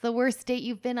what's the worst date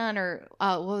you've been on? Or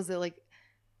what was it like?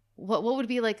 what would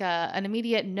be like an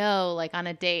immediate no, like on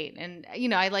a date. And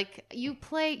I like you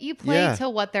play Yeah, to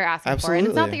what they're asking for. And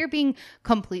it's not absolutely. that you're being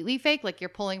completely fake, like you're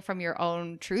pulling from your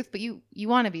own truth, but you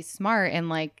want to be smart and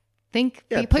like think,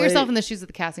 Yeah, put play- yourself in the shoes of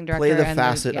the casting director. Play the and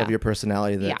facet yeah. of your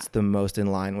personality that's Yeah. the most in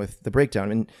line with the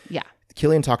breakdown. And Yeah.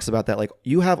 Killian talks about that. Like,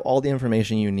 you have all the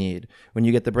information you need when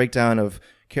you get the breakdown of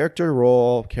character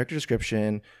role, character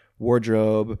description,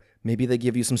 wardrobe. Maybe they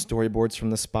give you some storyboards from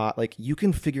the spot. Like, you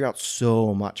can figure out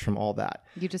so much from all that.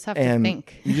 You just have And to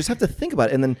think. you just have to think about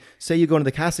it. And then say you go into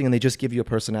the casting and they just give you a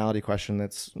personality question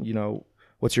that's,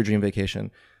 what's your dream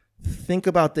vacation? Think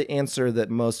about the answer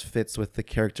that most fits with the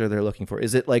character they're looking for.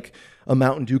 Is it like a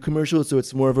Mountain Dew commercial? So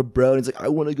it's more of a bro and it's like, I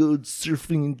want to go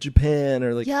surfing in Japan,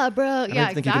 or like, Yeah, bro. I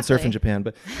don't think you can surf in Japan,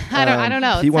 but I don't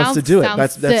know. He It wants to sounds- do it.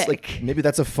 sounds That's like, sick. maybe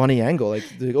that's a funny angle. Like,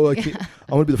 they're like,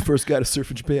 I want to be the first guy to surf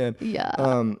in Japan.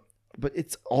 Yeah. But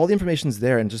it's all the information's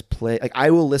there, and just play. Like, I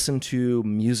will listen to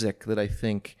music that I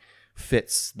think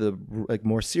fits the like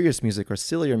more serious music or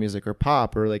sillier music or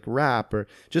pop or like rap, or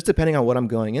just depending on what I'm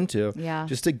going into. Yeah.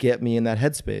 Just to get me in that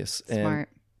headspace. Smart.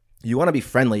 And you want to be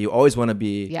friendly. You always want to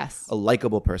be Yes. a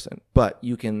likable person, but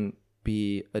you can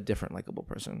be a different likable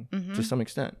person to some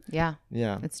extent. Yeah.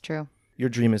 Yeah. It's true. Your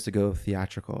dream is to go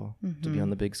theatrical, to Mm-hmm. be on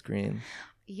the big screen.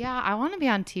 Yeah, I want to be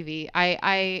on TV.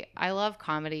 I love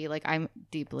comedy. Like, I'm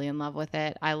deeply in love with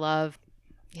it. I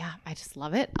just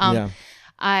love it. Yeah.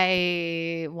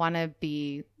 I want to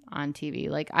be on TV.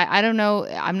 Like, I don't know.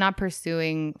 I'm not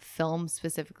pursuing film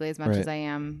specifically as much Right. as I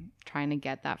am trying to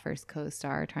get that first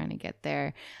co-star, trying to get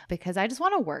there, because I just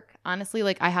want to work. Honestly,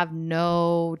 like, I have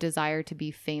no desire to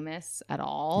be famous at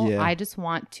all. Yeah. I just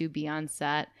want to be on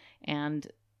set and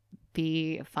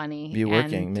be funny. Be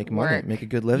working, and make money, work. make a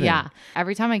good living. Yeah.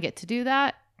 Every time I get to do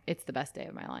that, it's the best day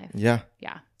of my life. Yeah.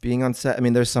 Yeah. Being on set, I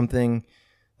mean, there's something,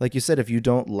 like you said, if you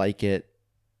don't like it,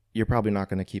 you're probably not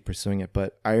going to keep pursuing it.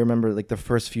 But I remember like the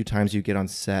first few times you get on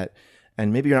set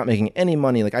and maybe you're not making any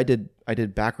money. Like I did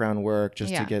background work just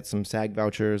to Yeah. get some SAG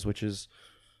vouchers, which is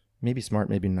maybe smart,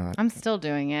 maybe not. I'm still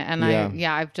doing it. And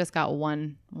I've just got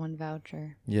one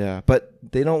voucher. Yeah. But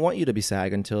they don't want you to be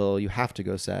SAG until you have to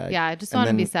go SAG. Yeah. I just And want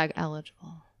to be then- SAG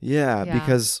eligible. Yeah, Yeah.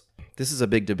 because this is a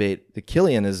big debate that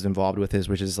Killian is involved with,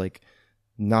 which is like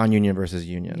non-union versus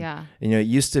union. Yeah. And, it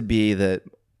used to be that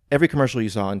every commercial you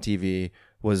saw on TV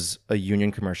was a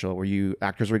union commercial where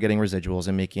actors were getting residuals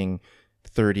and making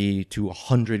 30 to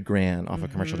 100 grand off a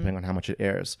commercial, depending on how much it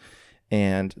airs.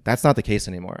 And that's not the case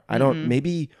anymore. I don't,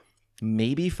 maybe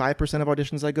 5% of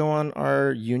auditions I go on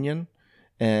are union.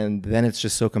 And then it's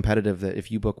just so competitive that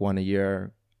if you book one a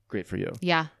year, great for you.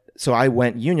 Yeah. So I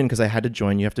went union because I had to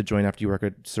join. You have to join after you work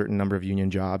a certain number of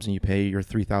union jobs and you pay your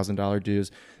 $3,000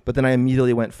 dues. But then I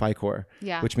immediately went FICOR,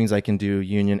 Yeah. which means I can do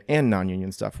union and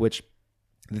non-union stuff, which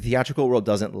the theatrical world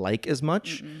doesn't like as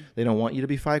much. They don't want you to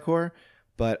be FICOR.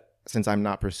 But since I'm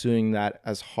not pursuing that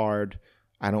as hard,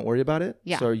 I don't worry about it.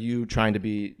 Yeah. So are you trying to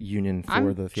be union for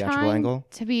I'm the theatrical trying angle?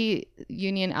 to be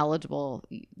union eligible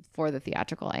for the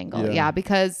theatrical angle. Yeah. Yeah,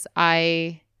 because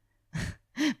my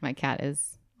cat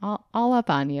is all up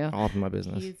on you. All up in my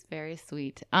business. He's very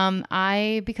sweet.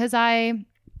 I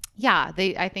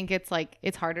think it's like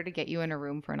it's harder to get you in a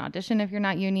room for an audition if you're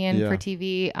not union Yeah. for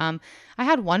TV. I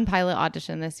had one pilot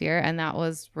audition this year, and that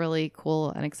was really cool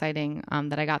and exciting.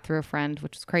 That I got through a friend,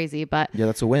 which was crazy, but Yeah,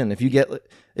 that's a win. If you get,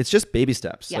 it's just baby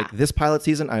steps. Yeah. Like this pilot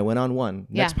season, I went on one.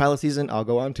 Next Yeah. pilot season, I'll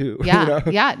go on two. yeah, You know?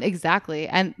 yeah, exactly.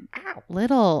 And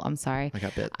I'm sorry. I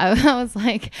got bit. I was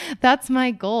like, that's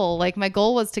my goal. Like, my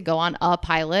goal was to go on a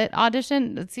pilot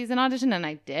season audition, and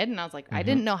I did. And I was like, I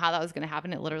didn't know how that was going to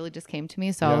happen. It literally just came to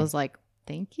me. So I Yeah. was like,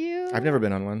 thank you. I've never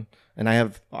been on one, and I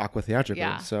have Aqua Theatrical.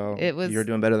 Yeah, So it was- you're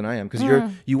doing better than I am because Uh.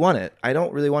 you want it. I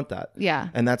don't really want that. Yeah.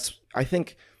 And that's, I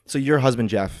think, so your husband,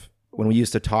 Jeff, when we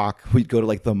used to talk, we'd go to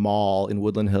like the mall in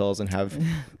Woodland Hills and have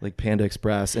like Panda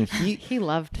Express. And He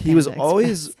loved he was Panda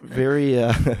always Express.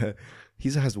 very, he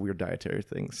has weird dietary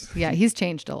things. Yeah, he's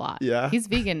changed a lot. Yeah? He's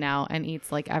vegan now and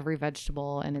eats like every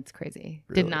vegetable, and it's crazy.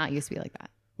 Really? Did not used to be like that.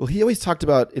 Well, he always talked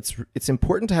about it's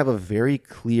important to have a very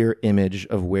clear image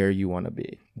of where you want to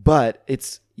be, but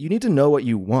you need to know what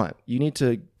you want. You need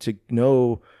to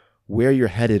know where you're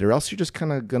headed, or else you're just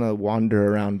kind of gonna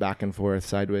wander around back and forth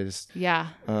sideways. Yeah.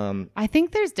 Um, I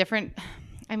think there's different.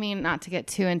 I mean, not to get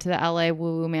too into the LA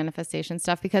woo-woo manifestation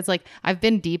stuff, because like I've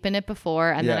been deep in it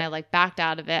before, and then Yeah. I like backed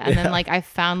out of it, and then like I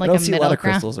found like I a don't see a middle lot of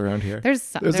ground. crystals around here. There's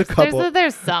some. There's a couple.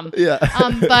 There's some. Yeah.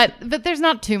 But there's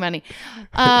not too many.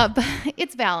 But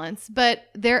it's balanced. But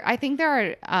I think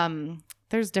there are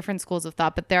there's different schools of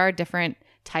thought, but there are different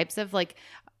types of, like,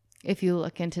 if you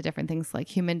look into different things like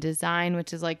human design,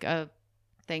 which is like a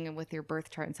thing with your birth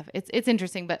chart and stuff. It's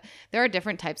interesting, but there are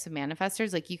different types of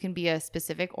manifestors. Like you can be a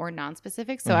specific or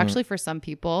non-specific. So actually for some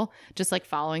people, just like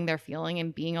following their feeling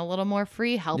and being a little more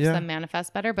free helps them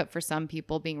manifest better. But for some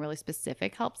people, being really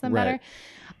specific helps them better.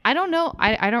 I don't know.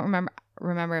 I don't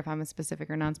remember if I'm a specific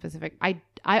or non-specific.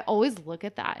 I always look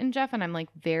at that in Jeff and I'm like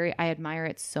I admire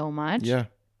it so much. Yeah.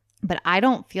 But I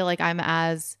don't feel like I'm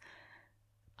as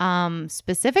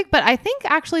specific. But I think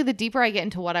actually the deeper I get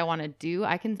into what I want to do,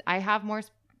 I have more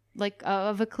like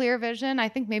of a clear vision. I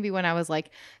think maybe when I was like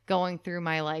going through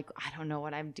my like I don't know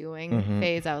what I'm doing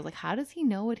phase, I was like, how does he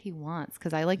know what he wants?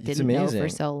 Because I like didn't know for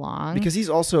so long. Because he's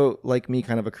also like me,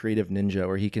 kind of a creative ninja,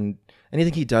 where he can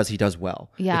anything he does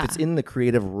well. Yeah. If it's in the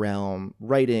creative realm,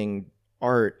 writing,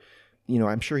 art,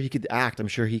 I'm sure he could act. I'm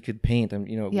sure he could paint.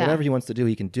 Whatever he wants to do,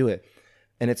 he can do it.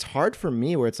 And it's hard for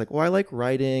me where it's like, well, I like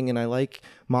writing and I like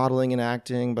modeling and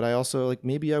acting, but I also like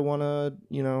maybe I want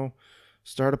to,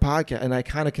 start a podcast, and I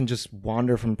kind of can just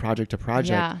wander from project to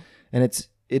project. Yeah. And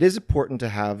it is important to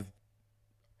have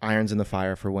irons in the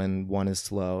fire for when one is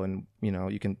slow, and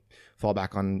you can fall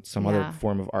back on some other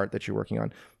form of art that you're working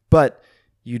on. But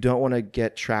you don't want to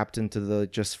get trapped into the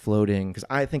just floating, because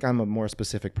I think I'm a more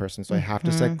specific person, so I have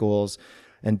to set goals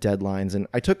and deadlines. And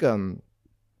I took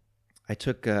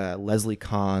Leslie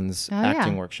Kahn's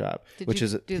acting workshop, Did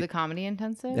you do the comedy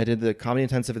intensive? I did the comedy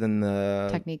intensive and then the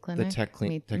technique clinic. The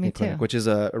technique Me clinic, too. which is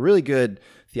a really good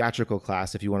theatrical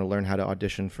class if you want to learn how to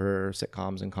audition for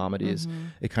sitcoms and comedies.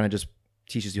 It kind of just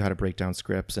teaches you how to break down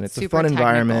scripts, and it's Super a fun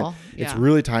environment. technical. Yeah. It's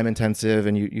really time intensive,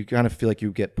 and you kind of feel like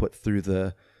you get put through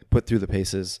the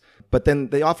paces. But then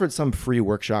they offered some free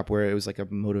workshop where it was like a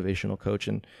motivational coach,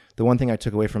 and the one thing I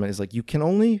took away from it is like you can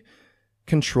only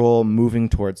control moving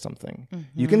towards something.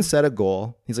 You can set a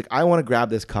goal. He's like, I want to grab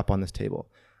this cup on this table.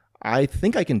 I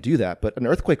think I can do that, but an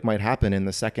earthquake might happen in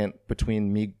the second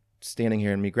between me standing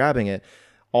here and me grabbing it.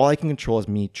 All I can control is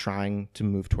me trying to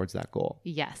move towards that goal.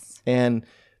 Yes. And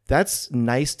that's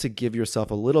nice to give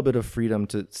yourself a little bit of freedom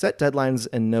to set deadlines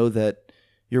and know that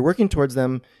you're working towards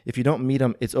them. If you don't meet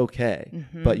them, it's okay,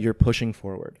 but you're pushing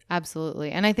forward.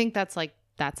 Absolutely. And I think that's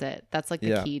it. That's like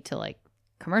the key to like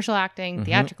commercial acting,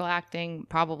 theatrical acting,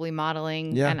 probably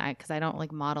modeling. Yeah. And because I don't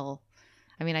like model.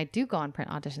 I mean, I do go on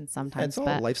print auditions sometimes. It's all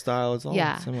but lifestyle. It's all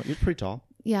similar. You're pretty tall.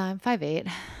 yeah, I'm 5'8".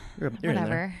 You're in there.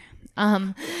 Whatever.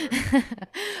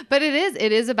 But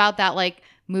it is about that like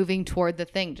moving toward the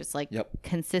thing, just like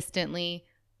consistently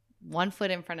one foot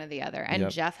in front of the other.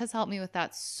 And Jeff has helped me with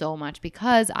that so much,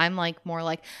 because I'm like more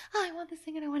like, oh, I want this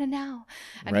thing and I want it now.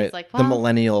 And he's like, well, the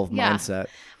millennial mindset.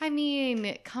 I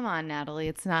mean, come on, Natalie,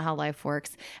 it's not how life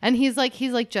works. And he's like,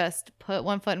 just put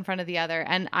one foot in front of the other.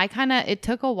 And it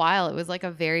took a while. It was like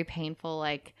a very painful,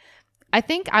 like, I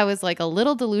think I was like a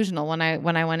little delusional when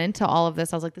I went into all of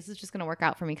this. I was like, this is just going to work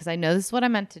out for me because I know this is what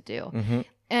I'm meant to do.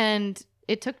 And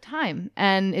it took time,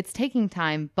 and it's taking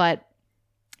time, but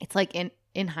it's like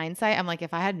in hindsight, I'm like,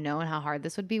 if I had known how hard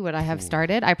this would be, would I have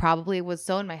started? I probably was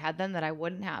so in my head then that I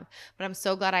wouldn't have. But I'm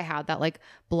so glad I had that like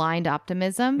blind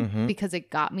optimism, because it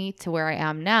got me to where I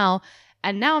am now.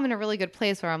 And now I'm in a really good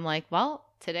place where I'm like, well,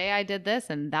 today I did this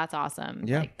and that's awesome.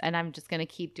 Yeah. And I'm just going to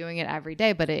keep doing it every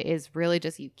day. But it is really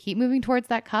just, you keep moving towards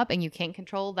that cup, and you can't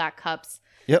control that cup's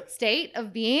state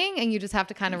of being. And you just have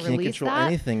to kind of release control that.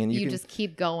 anything, and you can just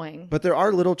keep going. But there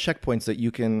are little checkpoints that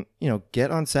you can,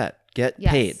 get on set, get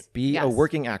paid, be a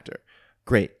working actor.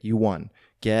 Great. You won.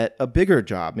 Get a bigger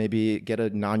job, maybe get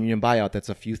a non-union buyout that's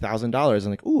a few $1,000s,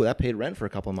 and like, ooh, that paid rent for a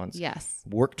couple of months. Yes.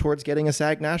 Work towards getting a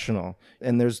SAG National.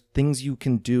 And there's things you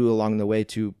can do along the way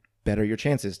to better your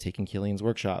chances. Taking Killian's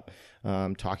workshop,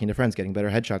 talking to friends, getting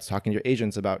better headshots, talking to your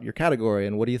agents about your category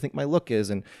and what do you think my look is,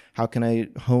 and how can I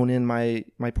hone in my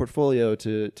portfolio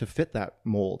to fit that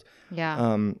mold.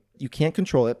 Yeah. You can't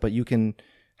control it, but you can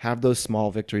have those small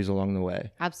victories along the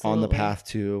way. Absolutely. On the path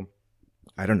to,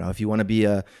 I don't know, if you want to be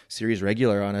a series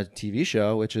regular on a TV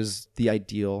show, which is the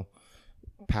ideal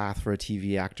path for a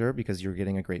TV actor, because you're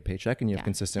getting a great paycheck and you have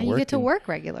consistent and you work. get to work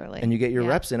regularly. And you get your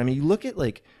reps in. I mean, you look at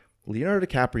like Leonardo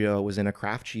DiCaprio was in a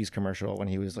Kraft cheese commercial when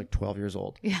he was like 12 years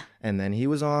old. Yeah. And then he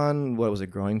was on, what was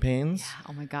it, Growing Pains? Yeah.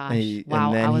 Oh my gosh. And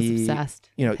wow. then I was obsessed.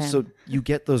 with him. So you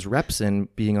get those reps in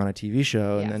being on a TV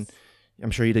show. Yes. And then I'm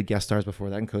sure he did guest stars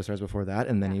before that and co-stars before that.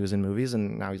 And then he was in movies,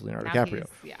 and now he's Leonardo DiCaprio.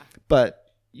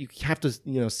 But you have to,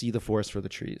 see the forest for the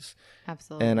trees.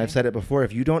 Absolutely. And I've said it before,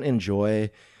 if you don't enjoy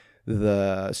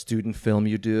the student film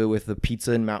you do with the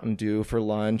pizza and Mountain Dew for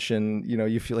lunch, and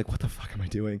you feel like, what the fuck am I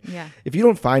doing? Yeah. If you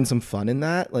don't find some fun in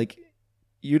that, like,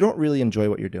 you don't really enjoy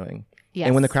what you're doing. Yes.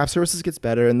 And when the craft services gets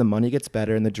better and the money gets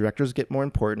better and the directors get more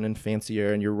important and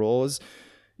fancier and your role is,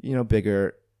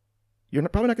 bigger, you're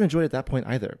probably not going to enjoy it at that point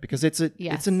either, because it's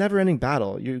Yes. a never ending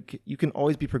battle. You can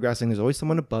always be progressing. There's always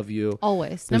someone above you.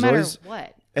 Always, no There's matter always-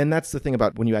 what. And that's the thing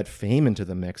about when you add fame into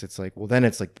the mix. It's like, well, then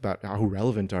it's like about how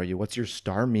relevant are you? What's your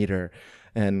star meter?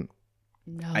 And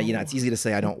No. it's easy to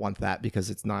say I don't want that because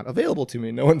it's not available to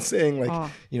me. No one's saying like,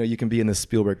 Oh. you can be in this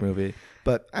Spielberg movie,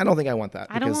 but I don't think I want that.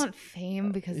 I don't because- want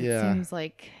fame because yeah. it seems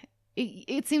like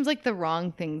it seems like the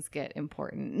wrong things get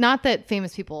important. Not that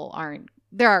famous people aren't.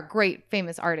 There are great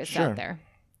famous artists Sure. out there.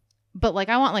 But like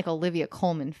I want like Olivia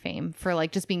Colman fame for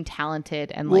like just being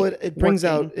talented and Well, like it brings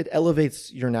working. out, it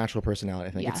elevates your natural personality.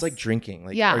 I think Yes. it's like drinking.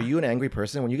 Like, Yeah. are you an angry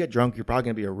person? When you get drunk, you're probably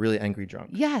going to be a really angry drunk.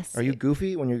 Yes. Are you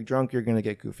goofy? When you're drunk, you're going to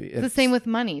get goofy. It's the same with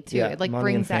money too. yeah, It like money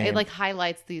brings and that. It fame. like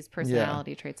highlights these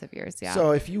personality traits of yours. Yeah.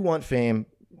 So if you want fame,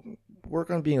 work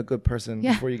on being a good person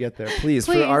Yeah. before you get there, please,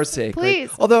 Please, for our sake. Like, please.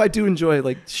 although I do enjoy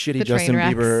like shitty The train Justin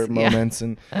wrecks, Bieber yeah. moments,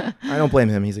 and I don't blame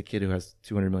him. He's a kid who has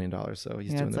 $200 million, so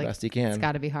he's Yeah, doing it's the like- best he can. it's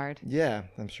got to be hard. Yeah,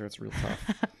 I'm sure it's real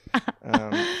tough.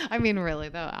 I mean, really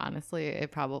though, honestly,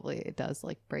 it does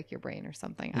like break your brain or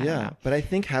something. I don't Yeah, know. but I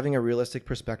think having a realistic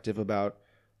perspective about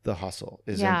the hustle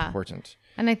is Yeah. important.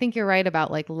 And I think you're right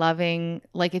about like loving,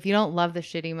 like if you don't love the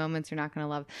shitty moments, you're not going to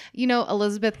love.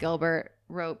 Elizabeth Gilbert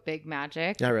wrote Big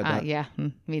Magic. Yeah, I read that. Yeah,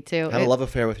 me too. Have a love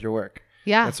affair with your work.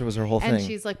 Yeah. That was her whole and thing.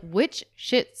 she's like, which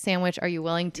shit sandwich are you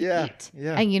willing to Yeah, eat?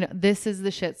 yeah. And this is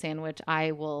the shit sandwich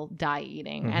I will die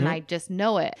eating. And Mm-hmm. I just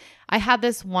know it. I had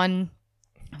this one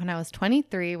when I was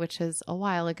 23, which is a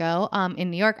while ago,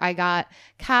 in New York. I got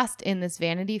cast in this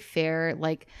Vanity Fair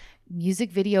like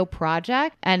music video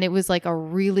project, and it was like a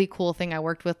really cool thing. I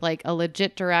worked with like a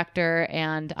legit director,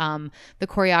 and the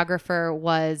choreographer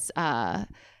was an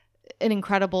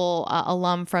incredible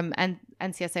alum from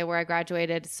NCSA where I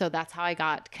graduated. So that's how I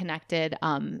got connected.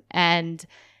 And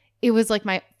it was like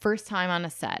my first time on a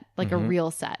set, like a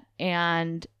real set.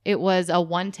 And it was a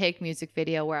one take music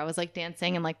video where I was like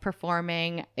dancing and like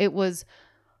performing. It was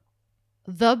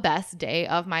the best day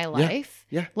of my life.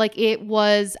 Yeah. Like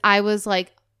I was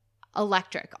like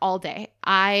electric all day.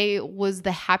 I was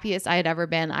the happiest I had ever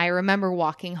been. I remember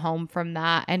walking home from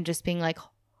that and just being like,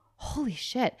 holy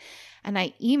shit. And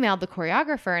I emailed the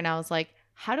choreographer and I was like,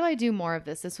 how do I do more of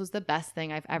this? This was the best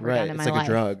thing I've ever done in my It's like life. a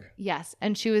drug. Yes.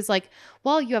 And she was like,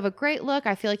 well, you have a great look.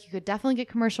 I feel like you could definitely get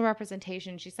commercial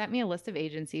representation. She sent me a list of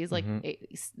agencies, like, it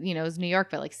was New York,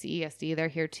 but like CESD, they're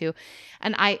here too.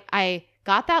 And I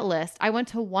got that list. I went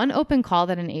to one open call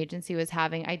that an agency was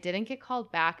having. I didn't get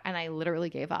called back and I literally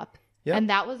gave up. Yep. And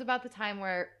that was about the time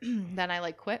where then I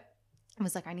like quit. I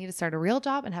was like, I need to start a real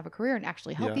job and have a career and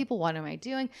actually help Yeah. people. What am I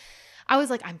doing? I was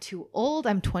like, I'm too old.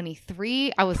 I'm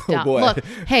 23. I was Oh, done. boy. Look,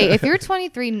 hey, if you're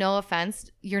 23, no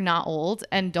offense, you're not old,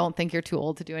 and don't think you're too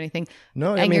old to do anything.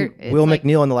 No, I And mean, it's Will like-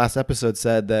 McNeil in the last episode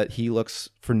said that he looks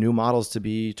for new models to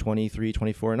be 23,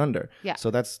 24 and under. Yeah.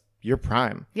 So that's your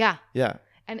prime. Yeah. Yeah.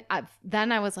 And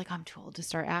then I was like, I'm too old to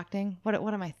start acting. What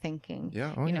am I thinking?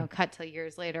 Yeah. Oh, yeah. Cut to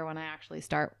years later when I actually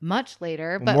start, much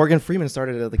later. Well, But Morgan Freeman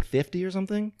started at like 50 or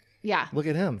something. yeah. Look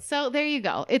at him. So there you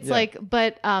go. It's Yeah. like,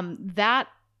 but that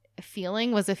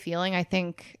feeling was a feeling I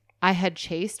think I had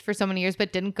chased for so many years,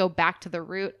 but didn't go back to the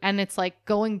root. And it's like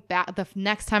going back the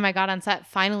next time I got on set,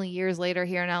 finally years later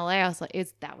here in LA, I was like,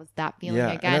 that was that feeling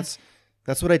Yeah. again. And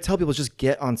that's what I tell people, is just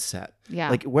get on set. Yeah.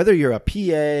 Like whether you're a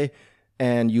PA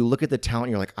and you look at the talent,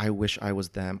 you're like, I wish I was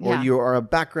them. Or Yeah. you are a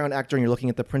background actor and you're looking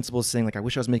at the principals saying like, I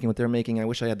wish I was making what they're making. I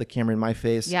wish I had the camera in my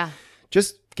face. Yeah.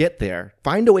 Just get there.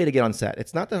 Find a way to get on set.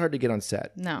 It's not that hard to get on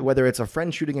set. No. Whether it's a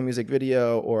friend shooting a music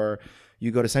video or you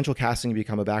go to Central Casting to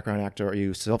become a background actor or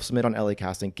you self-submit on LA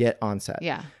Casting, get on set.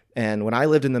 Yeah. And when I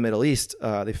lived in the Middle East,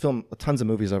 they film tons of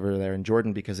movies over there in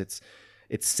Jordan because it's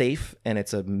safe and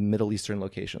it's a Middle Eastern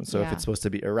location. So if Yeah. it's supposed to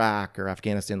be Iraq or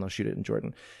Afghanistan, they'll shoot it in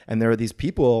Jordan. And there are these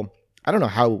people, I don't know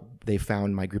how they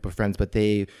found my group of friends, but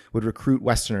they would recruit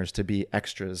Westerners to be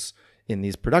extras in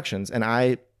these productions. And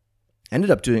I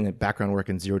ended up doing background work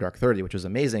in Zero Dark 30, which was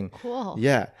amazing. Cool.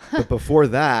 Yeah. But before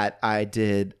that, I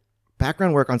did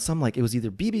background work on some, like, it was either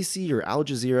BBC or Al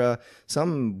Jazeera,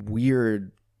 some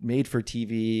weird made for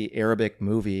TV Arabic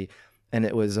movie. And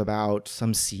it was about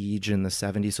some siege in the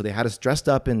 70s. So they had us dressed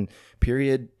up in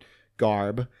period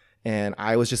garb. And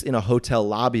I was just in a hotel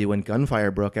lobby when gunfire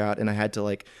broke out. And I had to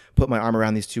like put my arm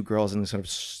around these two girls and sort of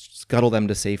scuttle them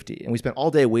to safety. And we spent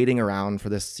all day waiting around for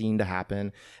this scene to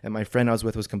happen. And my friend I was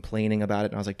with was complaining about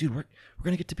it. And I was like, dude, we're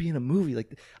going to get to be in a movie.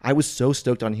 Like, I was so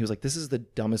stoked on it. He was like, this is the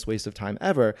dumbest waste of time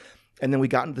ever. And then we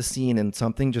got into the scene and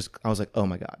something just, I was like, oh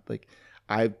my God. Like,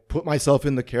 I put myself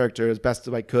in the character as best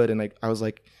as I could. And I was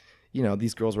like,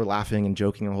 these girls were laughing and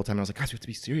joking the whole time. I was like, guys, we have to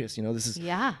be serious. This is,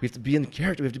 Yeah. we have to be in the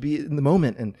character. We have to be in the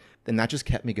moment. And that just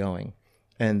kept me going.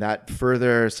 And that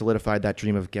further solidified that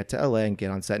dream of get to LA and get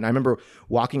on set. And I remember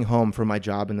walking home from my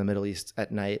job in the Middle East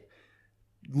at night,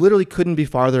 literally couldn't be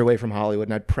farther away from Hollywood.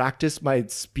 And I'd practice my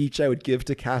speech I would give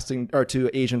to casting or to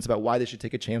agents about why they should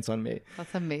take a chance on me.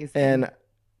 That's amazing. And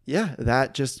yeah,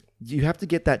 that just, you have to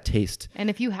get that taste. And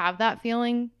if you have that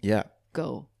feeling, Yeah.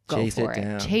 go Chase for it it.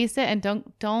 down. Chase it, and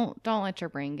don't let your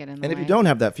brain get in the And way. if you don't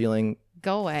have that feeling,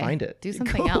 go away. find it. Do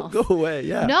something Go- else. Go away.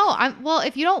 Yeah. No, well,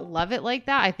 if you don't love it like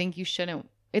that, I think you shouldn't.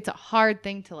 It's a hard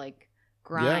thing to like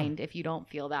grind if you don't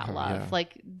feel that Oh, love. yeah.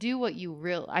 Like do what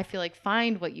you I feel like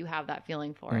find what you have that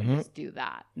feeling for and just do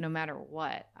that no matter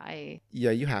what.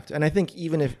 Yeah, you have to. And I think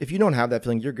even if you don't have that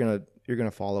feeling, you're gonna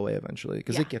fall away eventually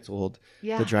because Yeah. it gets old.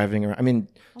 Yeah. The driving around. I mean,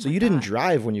 so my you didn't God.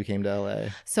 drive when you came to LA.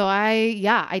 So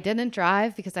I didn't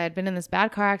drive because I had been in this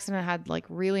bad car accident. I had like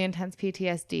really intense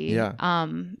PTSD. Yeah.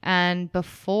 And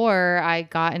before I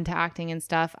got into acting and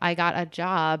stuff, I got a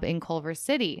job in Culver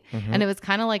City, and it was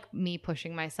kind of like me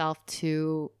pushing myself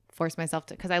to force myself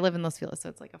to, because I live in Los Feliz, so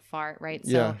it's like a fart, right?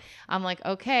 So Yeah. I'm like,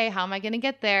 okay, how am I going to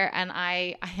get there? And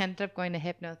I ended up going to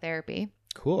hypnotherapy.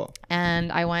 Cool.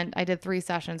 And I did 3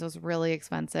 sessions. It was really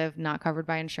expensive, not covered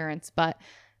by insurance, but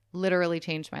literally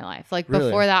changed my life. Like Really?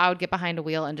 before that, I would get behind a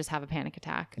wheel and just have a panic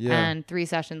attack. Yeah. And 3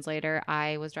 sessions later,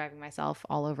 I was driving myself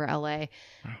all over LA.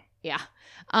 Yeah.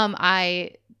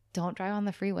 I don't drive on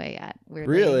the freeway yet.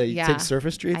 Weirdly. Really? You Yeah. take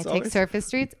surface streets I take always? surface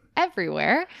streets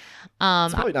everywhere.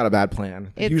 It's probably not a bad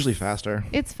plan. It's usually faster.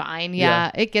 It's fine. Yeah.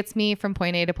 It gets me from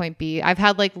point A to point B. I've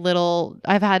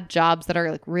had jobs that are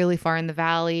like really far in the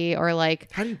valley, or like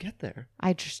How do you get there?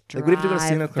 I just drive. Like, what if you go to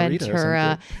Santa Clarita or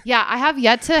Ventura. something? Yeah, I have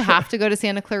yet to have to go to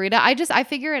Santa Clarita. I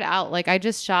figure it out. Like I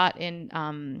just shot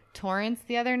in Torrance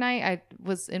the other night. I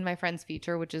was in my friend's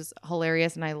feature, which is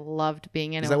hilarious, and I loved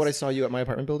being in. Is that what I saw you at my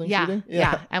apartment building shooting?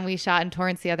 Yeah. And we shot in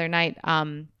Torrance the other night.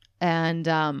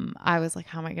 I was like,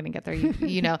 how am I going to get there?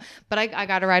 You know, but I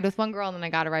got a ride with one girl and then I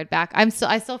got a ride back. I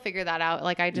still figure that out.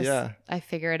 Like I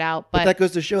figure it out, But but that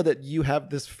goes to show that you have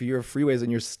this fear of freeways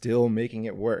and you're still making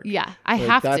it work. yeah, I Like,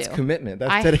 have that's to. commitment.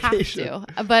 That's I dedication. have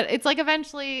to. But it's like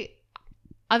eventually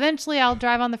I'll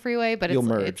drive on the freeway, but You'll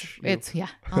merge.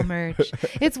 I'll merge.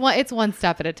 It's one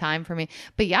step at a time for me.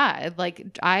 But yeah,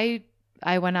 like I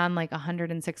went on like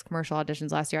 106 commercial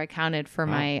auditions last year. I counted for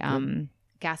my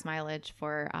gas mileage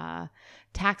for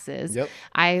taxes. Yep.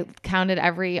 I counted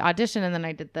every audition and then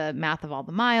I did the math of all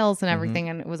the miles and everything,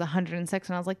 and it was 106,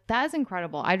 and I was like, that is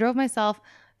incredible. I drove myself.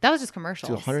 That was just commercials.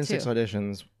 To 106 too.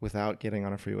 auditions without getting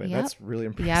on a freeway. Yep. That's really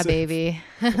impressive. Yeah, baby.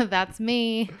 That's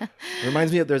me. It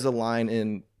reminds me of there's a line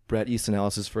in Bret Easton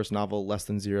Ellis's first novel, Less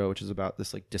Than Zero, which is about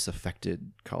this like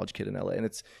disaffected college kid in LA. And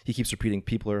he keeps repeating,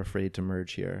 people are afraid to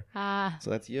merge here. So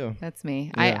that's you. That's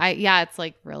me. Yeah. It's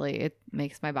like really, it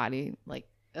makes my body like,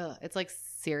 it's like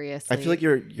seriously. I feel like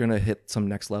you're gonna hit some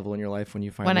next level in your life when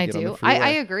you finally when I get on the do, freeway. I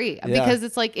agree, Yeah. because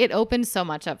it's like it opened so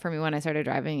much up for me when I started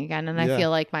driving again, and I Yeah. feel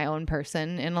like my own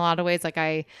person in a lot of ways. Like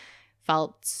I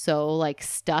felt so like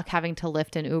stuck having to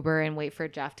Lyft an Uber and wait for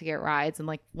Jeff to get rides, and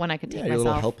like when I could take You're a little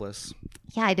myself. helpless.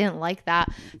 Yeah, I didn't like that.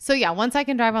 So yeah, once I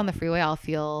can drive on the freeway, I'll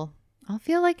feel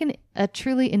like a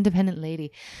truly independent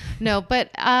lady. No, but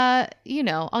I'll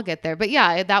get there. But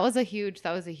yeah, that was a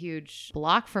huge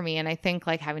block for me. And I think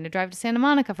like having to drive to Santa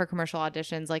Monica for commercial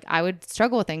auditions, like I would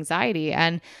struggle with anxiety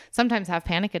and sometimes have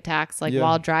panic attacks like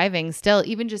while driving. Still,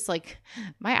 even just like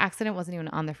my accident wasn't even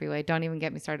on the freeway. Don't even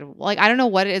get me started. Like I don't know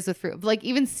what it is with like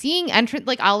even seeing entrance,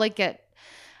 like I'll like get.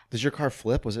 Does your car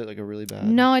flip? Was it like a really bad?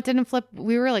 No, it didn't flip.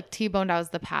 We were like T-boned. I was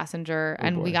the passenger,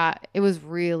 and boy. it was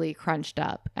really crunched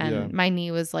up, and my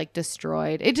knee was like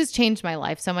destroyed. It just changed my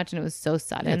life so much, and it was so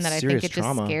sudden it's that I think serious it just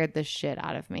trauma. scared the shit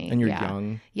out of me. And you're yeah.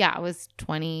 young. Yeah, I was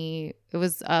 20. It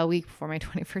was a week before my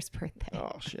 21st birthday.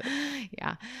 Oh shit.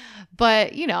 Yeah.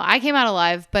 But, I came out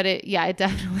alive, but it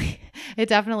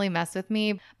definitely messed with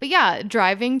me. But yeah,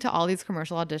 driving to all these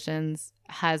commercial auditions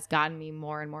has gotten me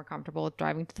more and more comfortable with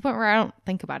driving to the point where I don't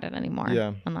think about it anymore.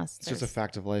 Yeah. Unless It's just a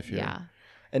fact of life here. Yeah.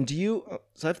 And do you,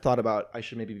 so I've thought about, I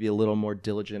should maybe be a little more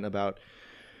diligent about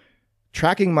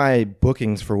tracking my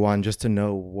bookings for one, just to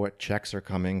know what checks are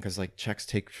coming. Cause like checks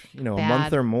take, a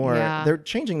month or more. Yeah. They're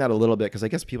changing that a little bit. Cause I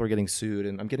guess people are getting sued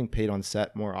and I'm getting paid on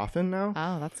set more often now.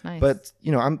 Oh, that's nice. But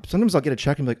sometimes I'll get a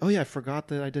check and be like, oh yeah, I forgot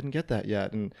that I didn't get that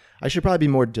yet. And I should probably be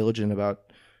more diligent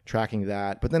about tracking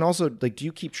that. But then also, like, do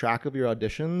you keep track of your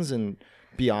auditions and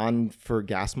beyond for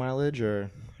gas mileage or?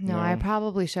 No, I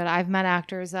probably should. I've met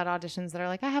actors at auditions that are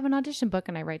like, I have an audition book,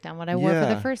 and I write down what I wore for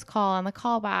Yeah. the first call and the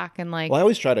callback, and like, Well, I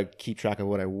always try to keep track of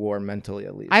what I wore mentally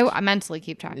at least. I mentally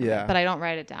keep track of Yeah. it, but I don't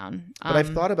write it down. But I've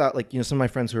thought about like, some of my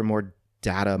friends who are more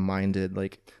data minded,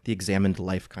 like the examined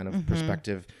life kind of Mm-hmm.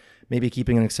 perspective, maybe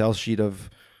keeping an Excel sheet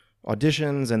of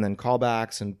auditions and then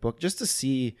callbacks and book just to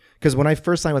see, because when I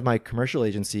first signed with my commercial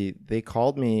agency, they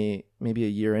called me maybe a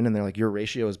year in and they're like, your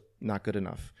ratio is not good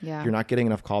enough. Yeah. You're not getting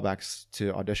enough callbacks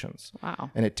to auditions.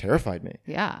 Wow. And it terrified me.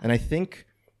 Yeah. And I think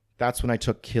that's when I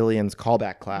took Killian's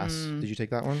callback class. Did you take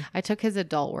that one? I took his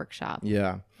adult workshop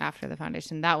Yeah. after the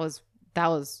foundation. That was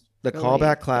The really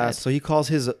callback class. good. So he calls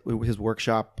his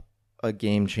workshop a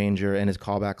game changer and his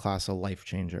callback class a life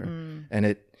changer.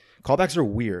 And callbacks are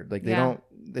weird. Like they Yeah. don't,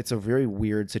 it's a very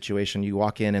weird situation. You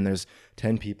walk in and there's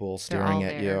 10 people They're all staring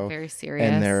at there, you. very serious.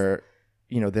 And they're,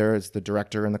 there's the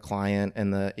director and the client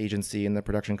and the agency and the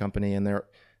production company, and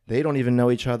they don't even know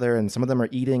each other. And some of them are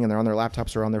eating and they're on their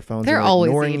laptops or on their phones. They're and always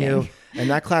ignoring eating. you. And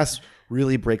that class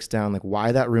really breaks down like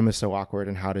why that room is so awkward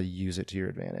and how to use it to your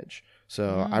advantage.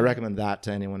 So I recommend that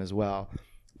to anyone as well.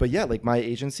 But yeah, like my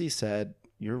agency said,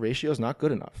 your ratio is not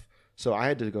good enough. So I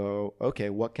had to go, okay,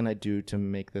 what can I do to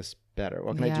make this better?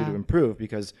 What can I do Yeah. to improve?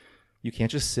 Because you can't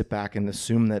just sit back and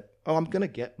assume that, oh, I'm going to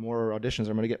get more auditions,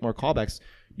 or I'm going to get more callbacks.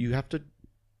 You have to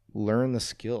learn the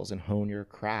skills and hone your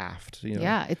craft.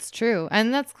 Yeah, it's true.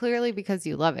 And that's clearly because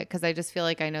you love it. Because I just feel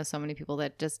like I know so many people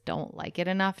that just don't like it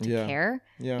enough to Yeah. care,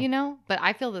 Yeah. But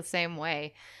I feel the same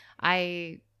way.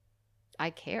 I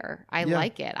care. I Yeah.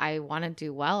 like it. I want to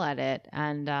do well at it.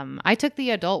 And I took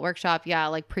the adult workshop,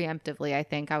 like preemptively. I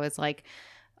think I was like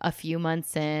a few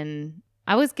months in.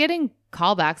 I was getting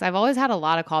callbacks. I've always had a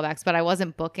lot of callbacks, but I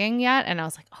wasn't booking yet. And I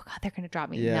was like, oh God, they're going to drop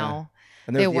me. Yeah. No.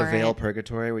 And there's They the Avail weren't.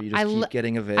 purgatory where you I just li- keep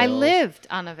getting Avail. I lived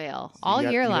on Avail all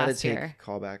year you gotta last take year.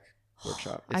 Callback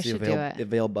workshop. I It's the should do it.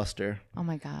 Avail Buster. Oh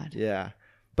my God. Yeah.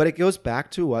 But it goes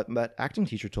back to what that acting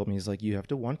teacher told me. He's like, you have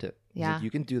to want it. He's Yeah. like,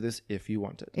 you can do this if you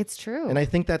want it. It's true. And I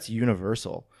think that's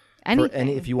universal. Anything.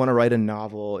 If you want to write a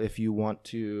novel, if you want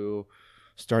to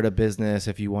start a business,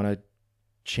 if you want to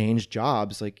change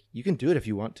jobs, like you can do it if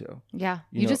you want to. Yeah.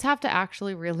 You You know- just have to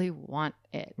actually really want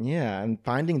it. Yeah. And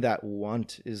finding that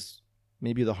want is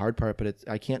maybe the hard part, but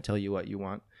I can't tell you what you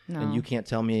want. No. And you can't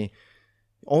tell me.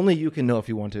 Only you can know if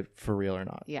you want it for real or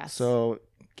not. Yes. So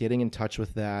getting in touch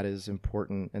with that is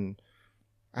important. And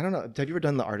I don't know. Have you ever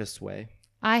done The Artist's Way?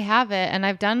 I have it, and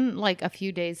I've done like a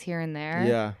few days here and there.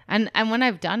 Yeah. And when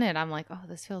I've done it, I'm like, oh,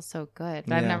 this feels so good.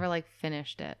 But I've Yeah. never like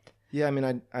finished it. Yeah. I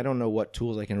mean, I don't know what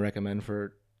tools I can recommend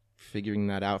for figuring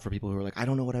that out for people who are like, I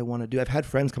don't know what I want to do. I've had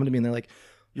friends come to me and they're like,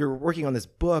 you're working on this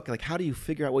book. Like, how do you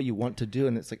figure out what you want to do?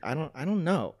 And it's like, I don't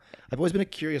know. I've always been a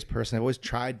curious person. I've always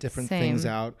tried different things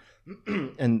Same. out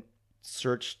and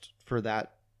searched for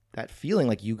that feeling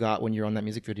like you got when you're on that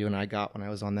music video and I got when I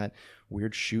was on that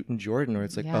weird shoot in Jordan, where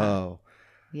it's like, Yeah. oh.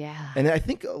 Yeah. And I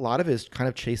think a lot of it is kind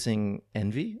of chasing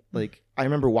envy. Like I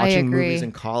remember watching agree. movies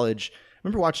in college. I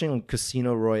remember watching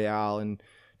Casino Royale and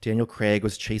Daniel Craig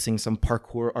was chasing some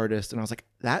parkour artist. And I was like,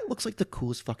 that looks like the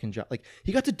coolest fucking job. Like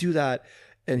he got to do that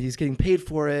and he's getting paid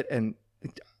for it. And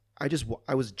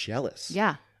I was jealous.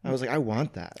 Yeah. I was like, I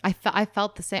want that. I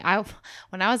felt the same.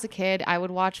 When I was a kid, I would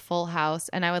watch Full House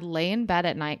and I would lay in bed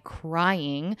at night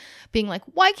crying, being like,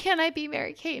 why can't I be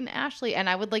Mary Kate and Ashley? And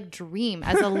I would like dream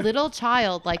as a little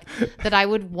child, like that I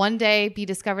would one day be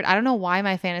discovered. I don't know why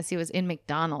my fantasy was in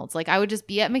McDonald's. Like I would just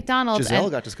be at McDonald's. Giselle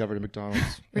and got discovered at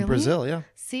McDonald's Really? in Brazil. Yeah.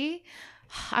 See,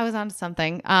 I was onto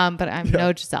something. But I'm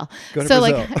no Giselle. Go to So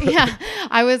Brazil. like, yeah,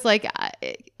 I was like,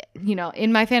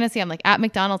 in my fantasy, I'm like at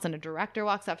McDonald's and a director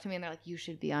walks up to me and they're like, you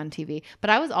should be on TV. But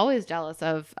I was always jealous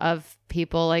of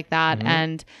people like that. Mm-hmm.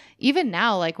 And even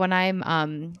now, like when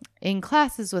I'm in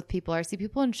classes with people or I see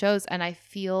people in shows and I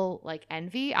feel like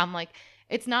envy, I'm like,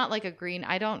 it's not like a green.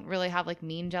 I don't really have like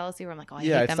mean jealousy where I'm like, oh, I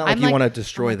Yeah, hate it's them. not like I'm you wanna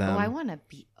destroy I'm like, them. Oh, I want to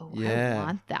be. Oh, Yeah. I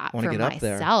want that Wanna for get up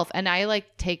there. myself. And I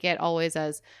like take it always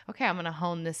as, okay, I'm gonna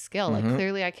hone this skill. Mm-hmm. Like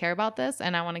clearly, I care about this,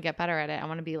 and I want to get better at it. I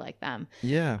want to be like them.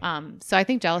 Yeah. So I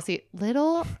think jealousy,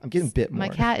 little. I'm getting bit more. My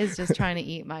cat is just trying to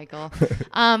eat Michael.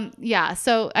 Yeah.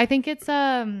 So I think it's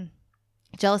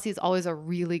jealousy is always a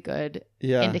really good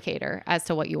Yeah. indicator as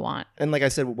to what you want. And like I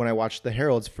said, when I watched the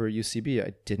Heralds for UCB,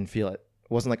 I didn't feel it.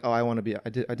 It wasn't like, oh, I want to be. I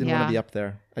didn't want Yeah. to be up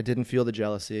there. I didn't feel the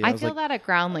jealousy. I was feel like, that at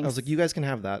Groundlings. I was like, you guys can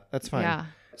have that. That's fine. Yeah.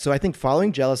 So I think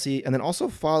following jealousy and then also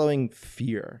following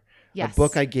fear. Yes. A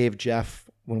book I gave Jeff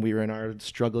when we were in our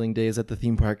struggling days at the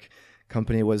theme park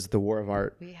company was The War of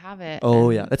Art. We have it. Oh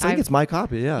and yeah, I think it's my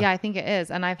copy. Yeah. Yeah, I think it is,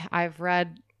 and I've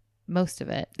read most of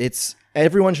it. It's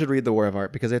everyone should read The War of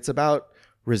Art because it's about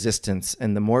resistance,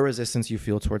 and the more resistance you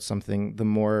feel towards something, the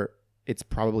more it's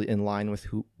probably in line with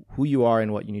who you are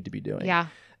and what you need to be doing. Yeah.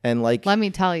 And like Let me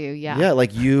tell you. Yeah. yeah,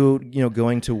 like you know,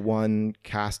 going to one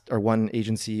cast or one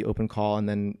agency open call and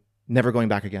then never going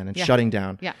back again and Yeah. shutting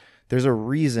down. Yeah. there's a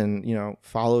reason,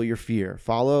 follow your fear,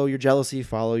 follow your jealousy,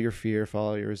 follow your fear,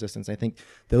 follow your resistance. I think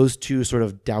those two sort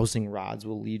of dowsing rods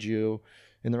will lead you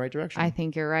in the right direction. I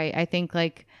think you're right. I think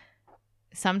like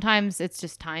sometimes it's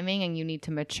just timing and you need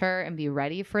to mature and be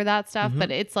ready for that stuff. But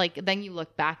it's like, then you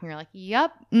look back and you're like,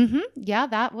 yep. Yeah,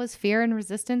 that was fear and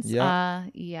resistance. Yeah.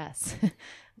 Yes.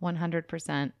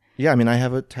 100%. Yeah. I mean, I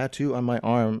have a tattoo on my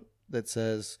arm that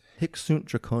says Hic sunt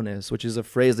dracones, which is a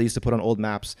phrase they used to put on old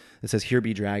maps that says "Here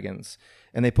be dragons,"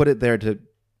 and they put it there to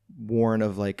warn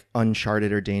of like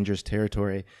uncharted or dangerous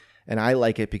territory. And I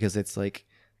like it because it's like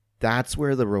that's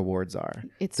where the rewards are.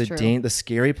 It's the true. the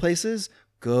scary places,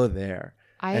 go there.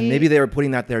 And maybe they were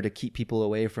putting that there to keep people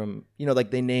away from, like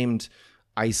they named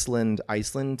Iceland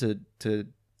to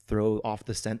throw off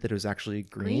the scent that it was actually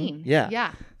green. Yeah.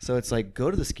 Yeah. So it's like,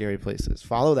 go to the scary places,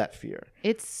 follow that fear.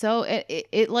 It's so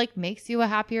it like makes you a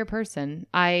happier person.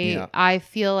 I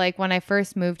feel like when I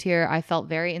first moved here, I felt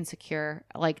very insecure.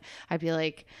 Like I'd be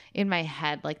like in my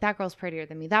head, like that girl's prettier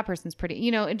than me. That person's pretty,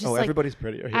 and just like everybody's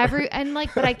prettier here.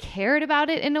 But I cared about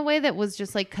it in a way that was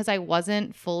just like, cause I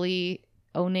wasn't fully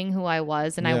owning who I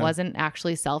was and I wasn't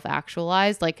actually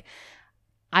self-actualized. Like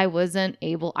I wasn't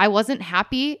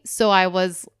happy. So I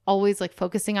was always like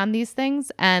focusing on these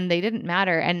things and they didn't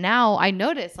matter. And now I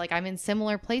notice like I'm in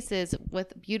similar places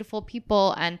with beautiful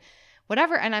people and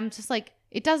whatever. And I'm just like,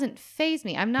 it doesn't faze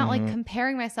me. I'm not like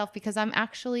comparing myself because I'm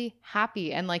actually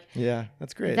happy. And like, yeah,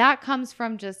 that's great. That comes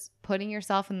from just putting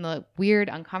yourself in the weird,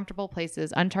 uncomfortable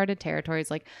places, uncharted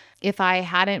territories. Like if I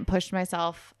hadn't pushed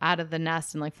myself out of the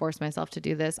nest and like forced myself to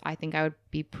do this, I think I would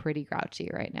be pretty grouchy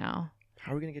right now.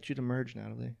 How are we going to get you to merge,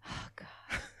 Natalie? Oh,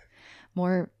 God.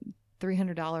 More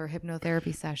 $300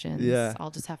 hypnotherapy sessions. Yeah. I'll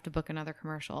just have to book another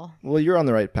commercial. Well, you're on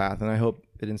the right path, and I hope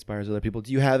it inspires other people.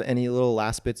 Do you have any little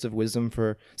last bits of wisdom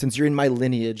since you're in my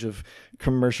lineage of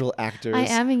commercial actors? I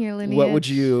am in your lineage. What would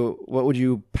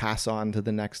you pass on to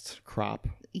the next crop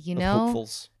of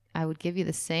hopefuls? I would give you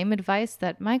the same advice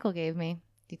that Michael gave me.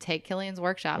 You take Killian's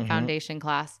workshop foundation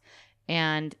class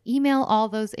and email all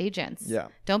those agents. Yeah.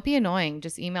 Don't be annoying.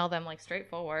 Just email them like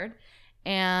straightforward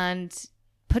and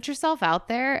put yourself out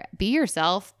there. Be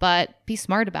yourself, but be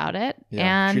smart about it.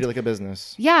 Yeah. And treat it like a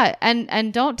business. yeah.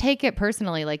 And don't take it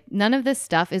personally. Like none of this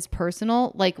stuff is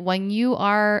personal. Like when you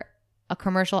are a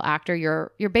commercial actor,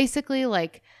 you're basically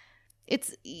like,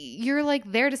 you're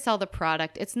like there to sell the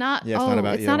product. It's not, it's not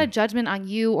about it's you. not a judgment on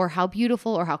you or how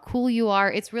beautiful or how cool you are.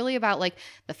 It's really about like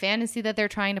the fantasy that they're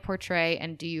trying to portray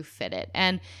and do you fit it?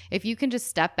 And if you can just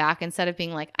step back instead of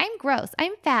being like, I'm gross,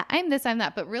 I'm fat, I'm this, I'm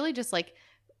that, but really just like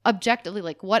objectively,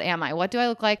 like, what am I? What do I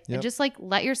look like? Yep. And just like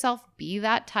let yourself be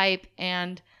that type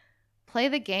and play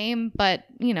the game, but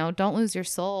don't lose your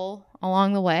soul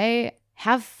along the way.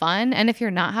 Have fun. And if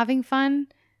you're not having fun,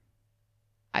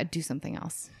 I'd do something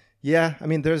else. Yeah, I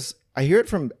mean, I hear it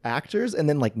from actors and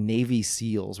then like Navy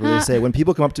SEALs where they say, when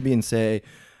people come up to me and say,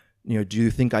 do you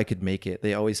think I could make it?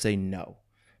 They always say no.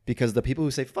 Because the people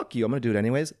who say, fuck you, I'm going to do it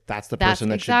anyways, that's the person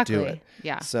that should do it.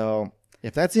 Yeah. So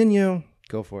if that's in you,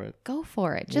 go for it. Go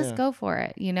for it. Just go for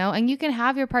it, And you can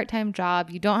have your part-time job.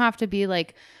 You don't have to be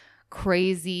like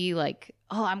crazy, like,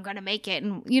 oh, I'm going to make it.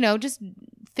 And, just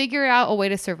figure out a way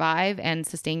to survive and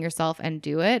sustain yourself and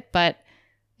do it. But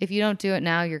if you don't do it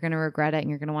now, you're going to regret it and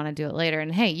you're going to want to do it later.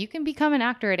 And hey, you can become an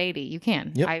actor at 80. You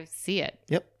can. Yep. I see it.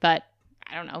 Yep. But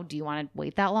I don't know. Do you want to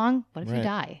wait that long? What if you Right.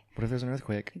 die? What if there's an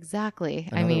earthquake? Exactly.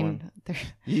 Another I mean, one. they're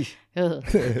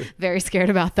Yeesh. very scared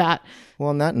about that. Well,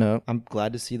 on that note, I'm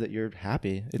glad to see that you're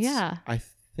happy. Yeah. I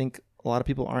think a lot of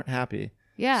people aren't happy.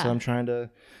 Yeah. So I'm trying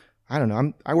to, I don't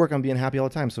know. I work on being happy all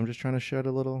the time. So I'm just trying to share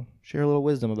a little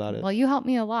wisdom about it. Well, you helped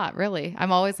me a lot, really.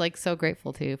 I'm always like so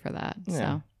grateful to you for that. Yeah.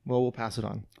 So Well, we'll pass it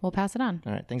on. we'll pass it on.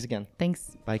 All right. Thanks again.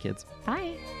 Thanks. Bye, kids.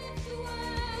 Bye.